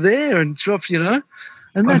know you're there and drop, And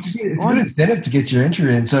it's a good incentive to get your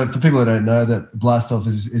entry in. So for people that don't know, that Blast-Off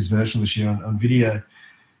is virtual this year on video.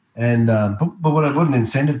 And but what an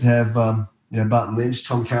incentive to have Barton Lynch,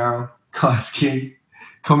 Tom Carroll, Caius King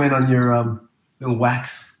comment on your little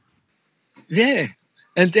wax. Yeah.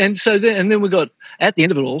 And then we got at the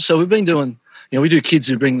end of it all. So we've been doing, we do kids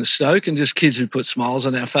who bring the stoke and just kids who put smiles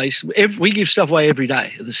on our face. We give stuff away every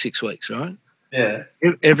day of the 6 weeks, right? Yeah.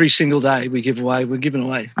 Every single day we're giving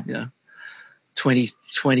away,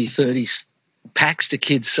 20, 30 packs to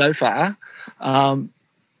kids so far. And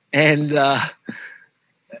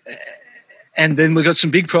then we've got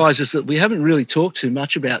some big prizes that we haven't really talked too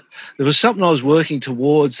much about. There was something I was working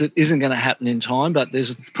towards that isn't going to happen in time, but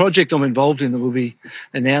there's a project I'm involved in that we'll be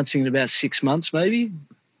announcing in about 6 months, maybe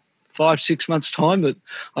 5-6 months' time, that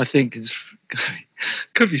I think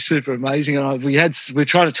could be super amazing. And we're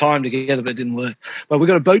trying to tie them together, but it didn't work. But we've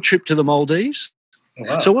got a boat trip to the Maldives. Oh,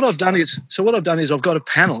 wow. So what I've done is I've got a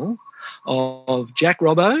panel of Jack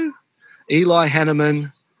Robbo, Eli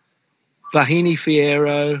Hanneman, Vahini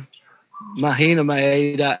Fierro, Mahina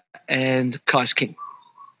Maeda, and Caius King.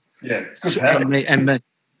 Yeah, good panel. And me.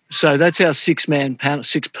 So that's our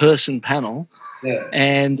 6-person panel. Yeah.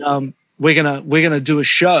 And we're gonna do a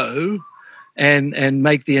show and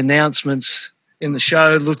make the announcements in the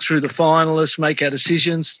show, look through the finalists, make our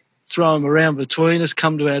decisions, throw them around between us,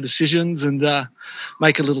 come to our decisions, and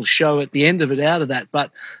make a little show at the end of it out of that.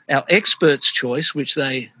 But our experts' choice, which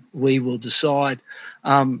we will decide,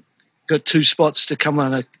 got 2 spots to come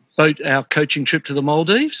on our coaching trip to the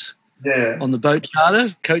Maldives. Yeah. On the boat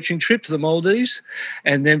charter, coaching trip to the Maldives.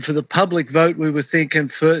 And then for the public vote, we were thinking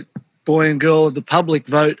for boy and girl of the public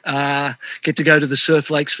vote get to go to the Surf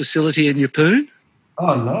Lakes facility in Yeppoon.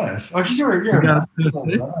 Oh, nice. Oh,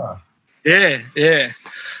 Yeah.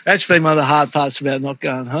 That's been one of the hard parts about not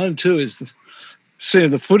going home too, is seeing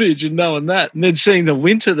the footage and knowing that. And then seeing the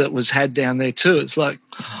winter that was had down there too. It's like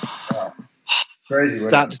crazy.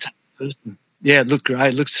 Start to take person. Yeah, it looked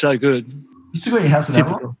great. It looked so good. You still got your house in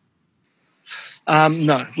Avalon?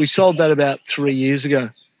 No, we sold that about 3 years ago.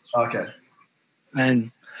 Okay.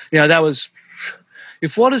 And, that was,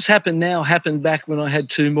 if what has happened now happened back when I had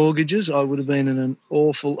 2 mortgages, I would have been in an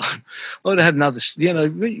awful, I would have had another,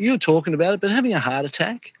 you were talking about it, but having a heart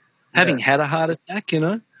attack, having had a heart attack, Did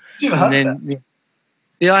you have a heart attack?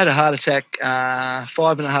 Yeah, I had a heart attack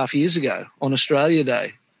 5.5 years ago on Australia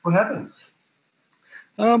Day. What happened?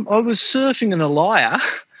 I was surfing an Elia,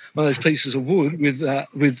 one of those pieces of wood,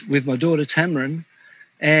 with my daughter Tamarin,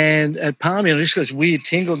 and at Palmy, I just got this weird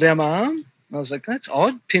tingle down my arm. And I was like, "That's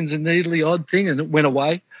odd, pins and needly odd thing," and it went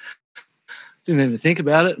away. Didn't even think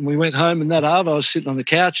about it, and we went home. And that arm, I was sitting on the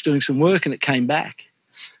couch doing some work, and it came back,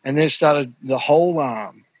 and then it started the whole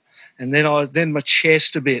arm, and then my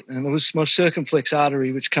chest a bit, and it was my circumflex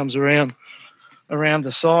artery, which comes around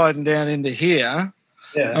the side and down into here.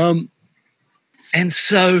 Yeah. And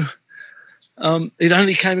so it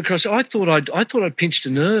only came across. I thought I'd pinched a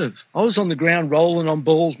nerve. I was on the ground rolling on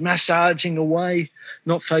balls, massaging away,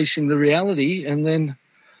 not facing the reality. And then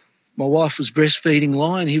my wife was breastfeeding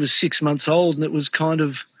Lion. He was 6 months old, and it was kind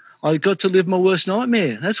of, I got to live my worst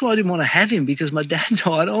nightmare. That's why I didn't want to have him, because my dad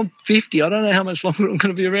died. I'm 50. I don't know how much longer I'm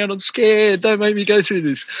going to be around. I'm scared. Don't make me go through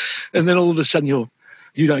this. And then all of a sudden you're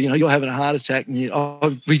having a heart attack,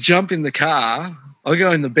 and we jump in the car. I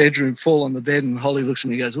go in the bedroom, fall on the bed, and Holly looks at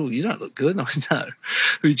me and goes, "Oh, you don't look good." And I know.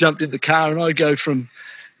 We jumped in the car, and I go from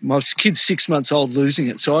my kid's 6 months old losing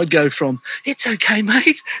it. So I'd go from, "It's okay,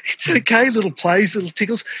 mate. It's okay," little plays, little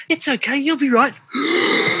tickles. "It's okay. You'll be right."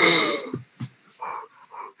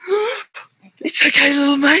 "It's okay,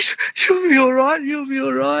 little mate. You'll be all right. You'll be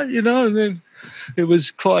all right." You know, and then it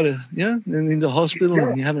was quite a, and into hospital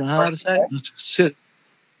and you're having a heart attack.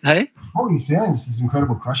 Hey? What were you feeling? Just this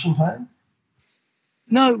incredible crushing pain?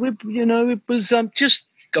 No, it was just,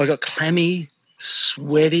 I got clammy,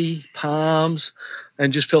 sweaty palms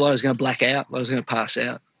and just felt like I was going to black out. I was going to pass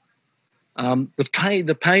out.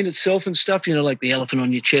 The pain itself and stuff, like the elephant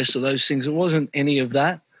on your chest or those things, it wasn't any of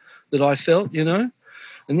that I felt, And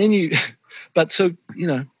then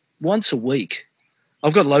once a week,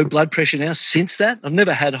 I've got low blood pressure now since that. I've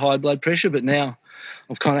never had high blood pressure, but now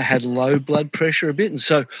I've kind of had low blood pressure a bit. And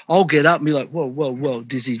so I'll get up and be like, whoa,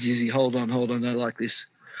 dizzy, hold on, I don't like this.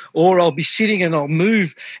 Or I'll be sitting and I'll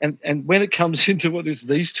move. And when it comes into what is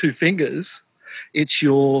these two fingers, it's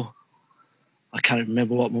I can't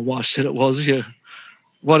remember what my wife said it was,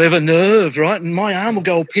 whatever nerve, right? And my arm will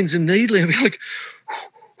go all pins and needling. I'll be like,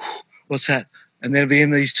 what's that? And then it'll be in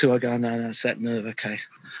these two. I go, no, it's that nerve. Okay,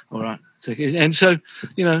 all right. So,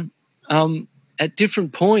 at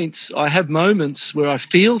different points, I have moments where I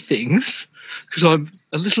feel things because I'm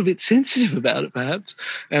a little bit sensitive about it, perhaps,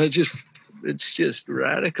 and it's just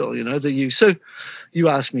radical, So, you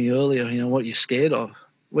asked me earlier, what you're scared of.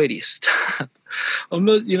 Where do you start? I'm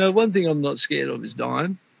not, one thing I'm not scared of is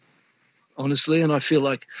dying, honestly, and I feel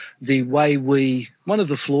like one of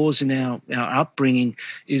the flaws in our upbringing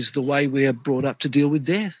is the way we are brought up to deal with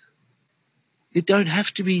death. It don't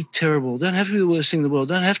have to be terrible. Don't have to be the worst thing in the world.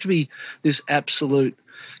 Don't have to be this absolute,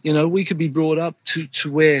 we could be brought up to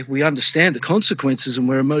where we understand the consequences and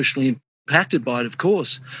we're emotionally impacted by it, of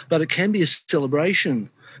course, but it can be a celebration.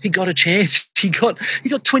 He got a chance. He got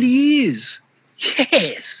 20 years.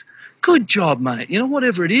 Yes. Good job, mate.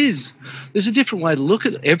 Whatever it is, there's a different way to look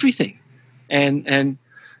at everything. And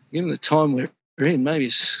given the time we're in, maybe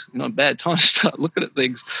it's not a bad time to start looking at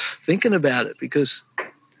things, thinking about it, because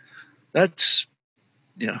that's,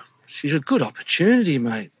 she's a good opportunity,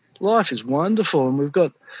 mate. Life is wonderful, and we've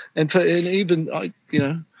got, for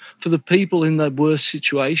the people in the worst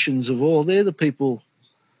situations of all, they're the people,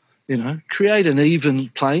 create an even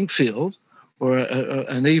playing field or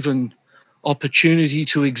an even opportunity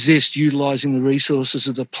to exist utilising the resources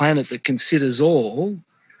of the planet that considers all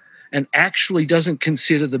and actually doesn't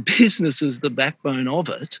consider the business as the backbone of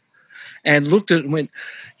it, and looked at it and went,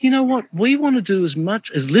 you know what, we want to do as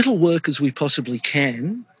little work as we possibly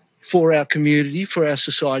can for our community, for our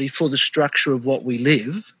society, for the structure of what we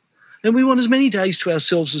live, and we want as many days to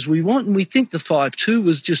ourselves as we want, and we think the 5-2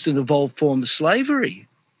 was just an evolved form of slavery,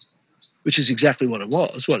 which is exactly what it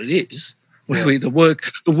is. Yeah. The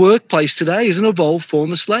workplace today is an evolved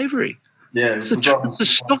form of slavery. Yeah, it's a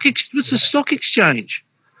stock exchange,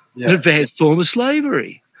 yeah. An advanced form of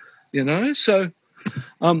slavery, So,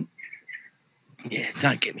 don't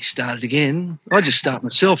get me started again. I just start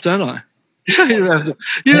myself, don't I? You don't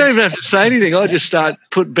even have to say anything. I just start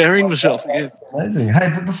burying myself again. Amazing.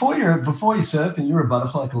 Hey, but before you're surfing, you're a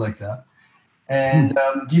butterfly collector, and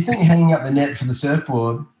do you think hanging up the net for the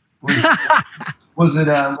surfboard was it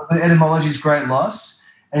etymology's great loss?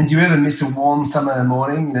 And do you ever miss a warm summer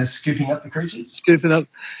morning, scooping up the creatures? Scooping up.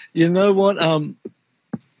 You know what?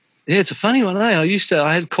 It's a funny one, eh? I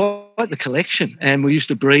had quite the collection, and we used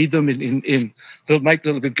to breed them make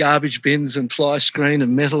little garbage bins and fly screen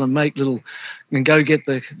and metal and and go get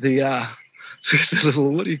the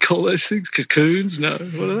little, what do you call those things? Cocoons? No,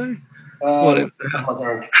 what are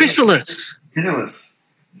they? Chrysalis.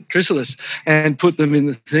 And put them in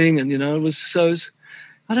the thing, and it was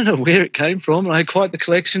I don't know where it came from. I had quite the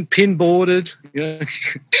collection, pin boarded,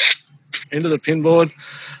 into the pin board,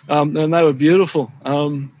 and they were beautiful.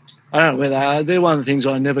 I don't know where they are. They're one of the things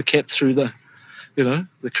I never kept through the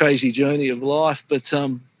crazy journey of life. But I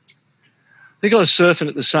think I was surfing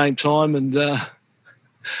at the same time, and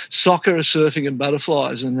soccer, surfing, and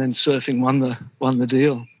butterflies, and then surfing won the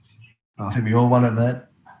deal. I think we all wanted that.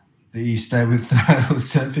 That you stay with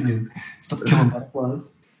surfing and stop killing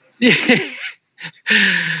butterflies. Yeah.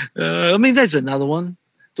 There's another one.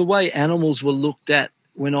 The way animals were looked at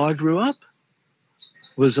when I grew up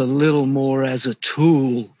was a little more as a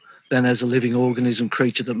tool than as a living organism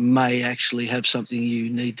creature that may actually have something you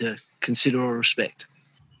need to consider or respect.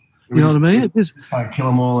 You know what I mean? Just kind of kill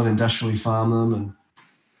them all and industrially farm them. And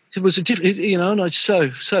it was and I'm so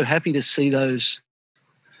happy to see those.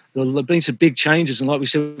 There have been some big changes, and like we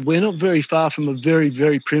said, we're not very far from a very,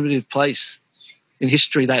 very primitive place in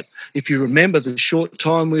history that, if you remember the short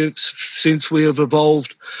time since we have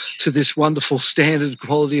evolved to this wonderful standard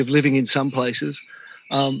quality of living in some places,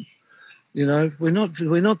 you know, we're not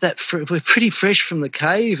that we're pretty fresh from the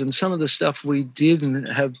cave, and some of the stuff we did and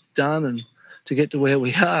have done and to get to where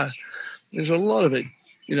we are, there's a lot of it,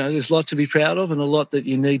 you know, there's a lot to be proud of and a lot that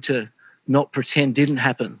you need to not pretend didn't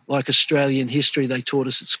happen, like Australian history they taught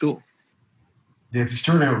us at school. Yeah, it's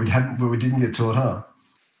extraordinary what we didn't get taught, huh?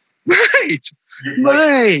 Mate,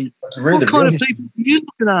 what kind of people are you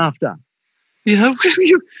looking after? You know,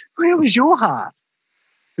 where was your heart?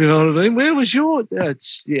 You know what I mean? Where was your?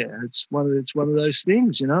 It's one of those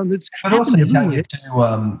things, you know. And it's. But also, you can't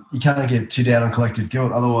get too down on collective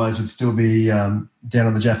guilt. Otherwise, we'd still be down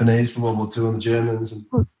on the Japanese for World War II and the Germans. And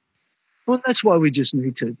well, that's why we just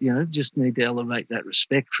need to, elevate that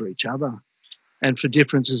respect for each other, and for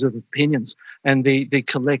differences of opinions, and the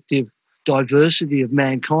collective diversity of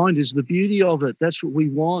mankind is the beauty of it. That's what we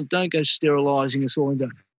want. Don't go sterilising us all into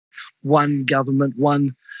one government,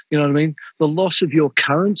 one. You know what I mean? The loss of your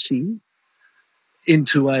currency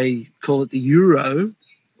into call it the euro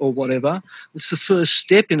or whatever, it's the first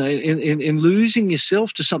step in losing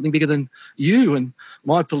yourself to something bigger than you. And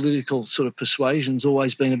my political sort of persuasion's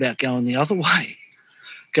always been about going the other way,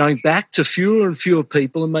 going back to fewer and fewer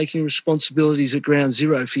people and making responsibilities at ground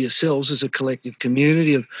zero for yourselves as a collective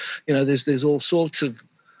community of, you know, there's all sorts of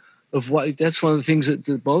what. That's one of the things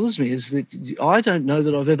that bothers me, is that I don't know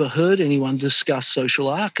that I've ever heard anyone discuss social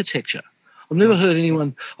architecture. I've never heard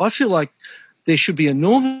anyone. I feel like there should be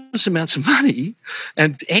enormous amounts of money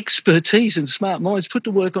and expertise and smart minds put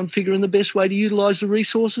to work on figuring the best way to utilise the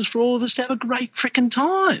resources for all of us to have a great frickin'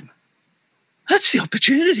 time. That's the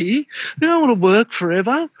opportunity. You don't want to work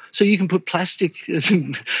forever so you can put plastic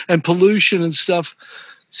and pollution and stuff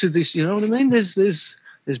to this. You know what I mean?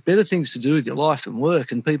 There's better things to do with your life than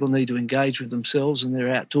work, and people need to engage with themselves and their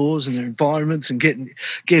outdoors and their environments and get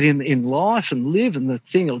in life and live, and the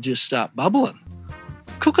thing will just start bubbling,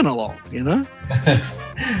 cooking along, you know?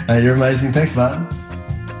 Hey, you're amazing. Thanks, Martin.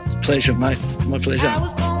 Pleasure, mate. My pleasure. I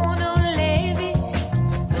was born on a levee,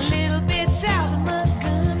 a little bit south of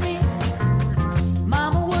Montgomery.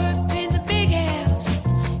 Mama worked in the big house,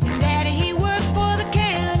 and Daddy, he worked for the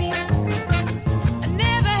county. I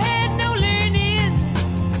never had no learning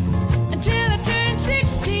until I turned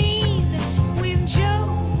 16. When Joe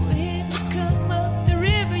had to come up the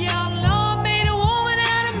river, y'all, Lord made a woman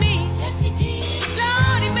out of me. Yes, he did.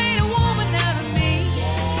 Lord, he made a woman out of me.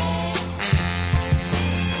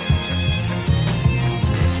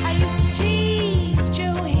 I used to tease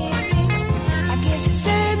Joe Henry. I guess it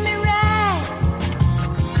served me right.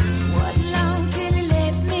 Wasn't long till he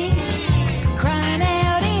left me, crying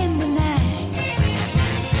out in the night.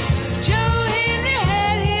 Joe Henry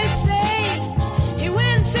had his say. He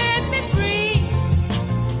went and set me free.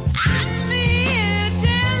 I'm here to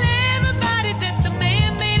tell everybody that the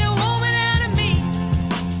man made a woman out of me.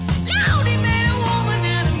 Lord, he made a woman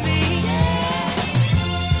out of me.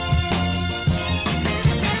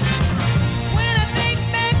 When I think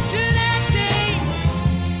back to that day,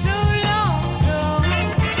 so long ago,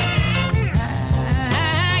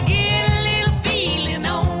 I get a little feeling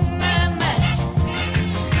on my mind.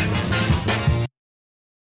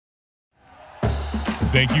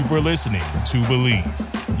 Thank you for listening to Believe.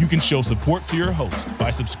 You can show support to your host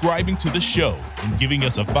by subscribing to the show and giving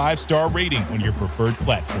us a 5-star rating on your preferred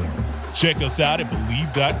platform. Check us out at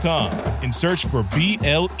Believe.com and search for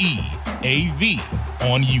BLEAV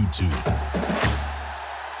on YouTube.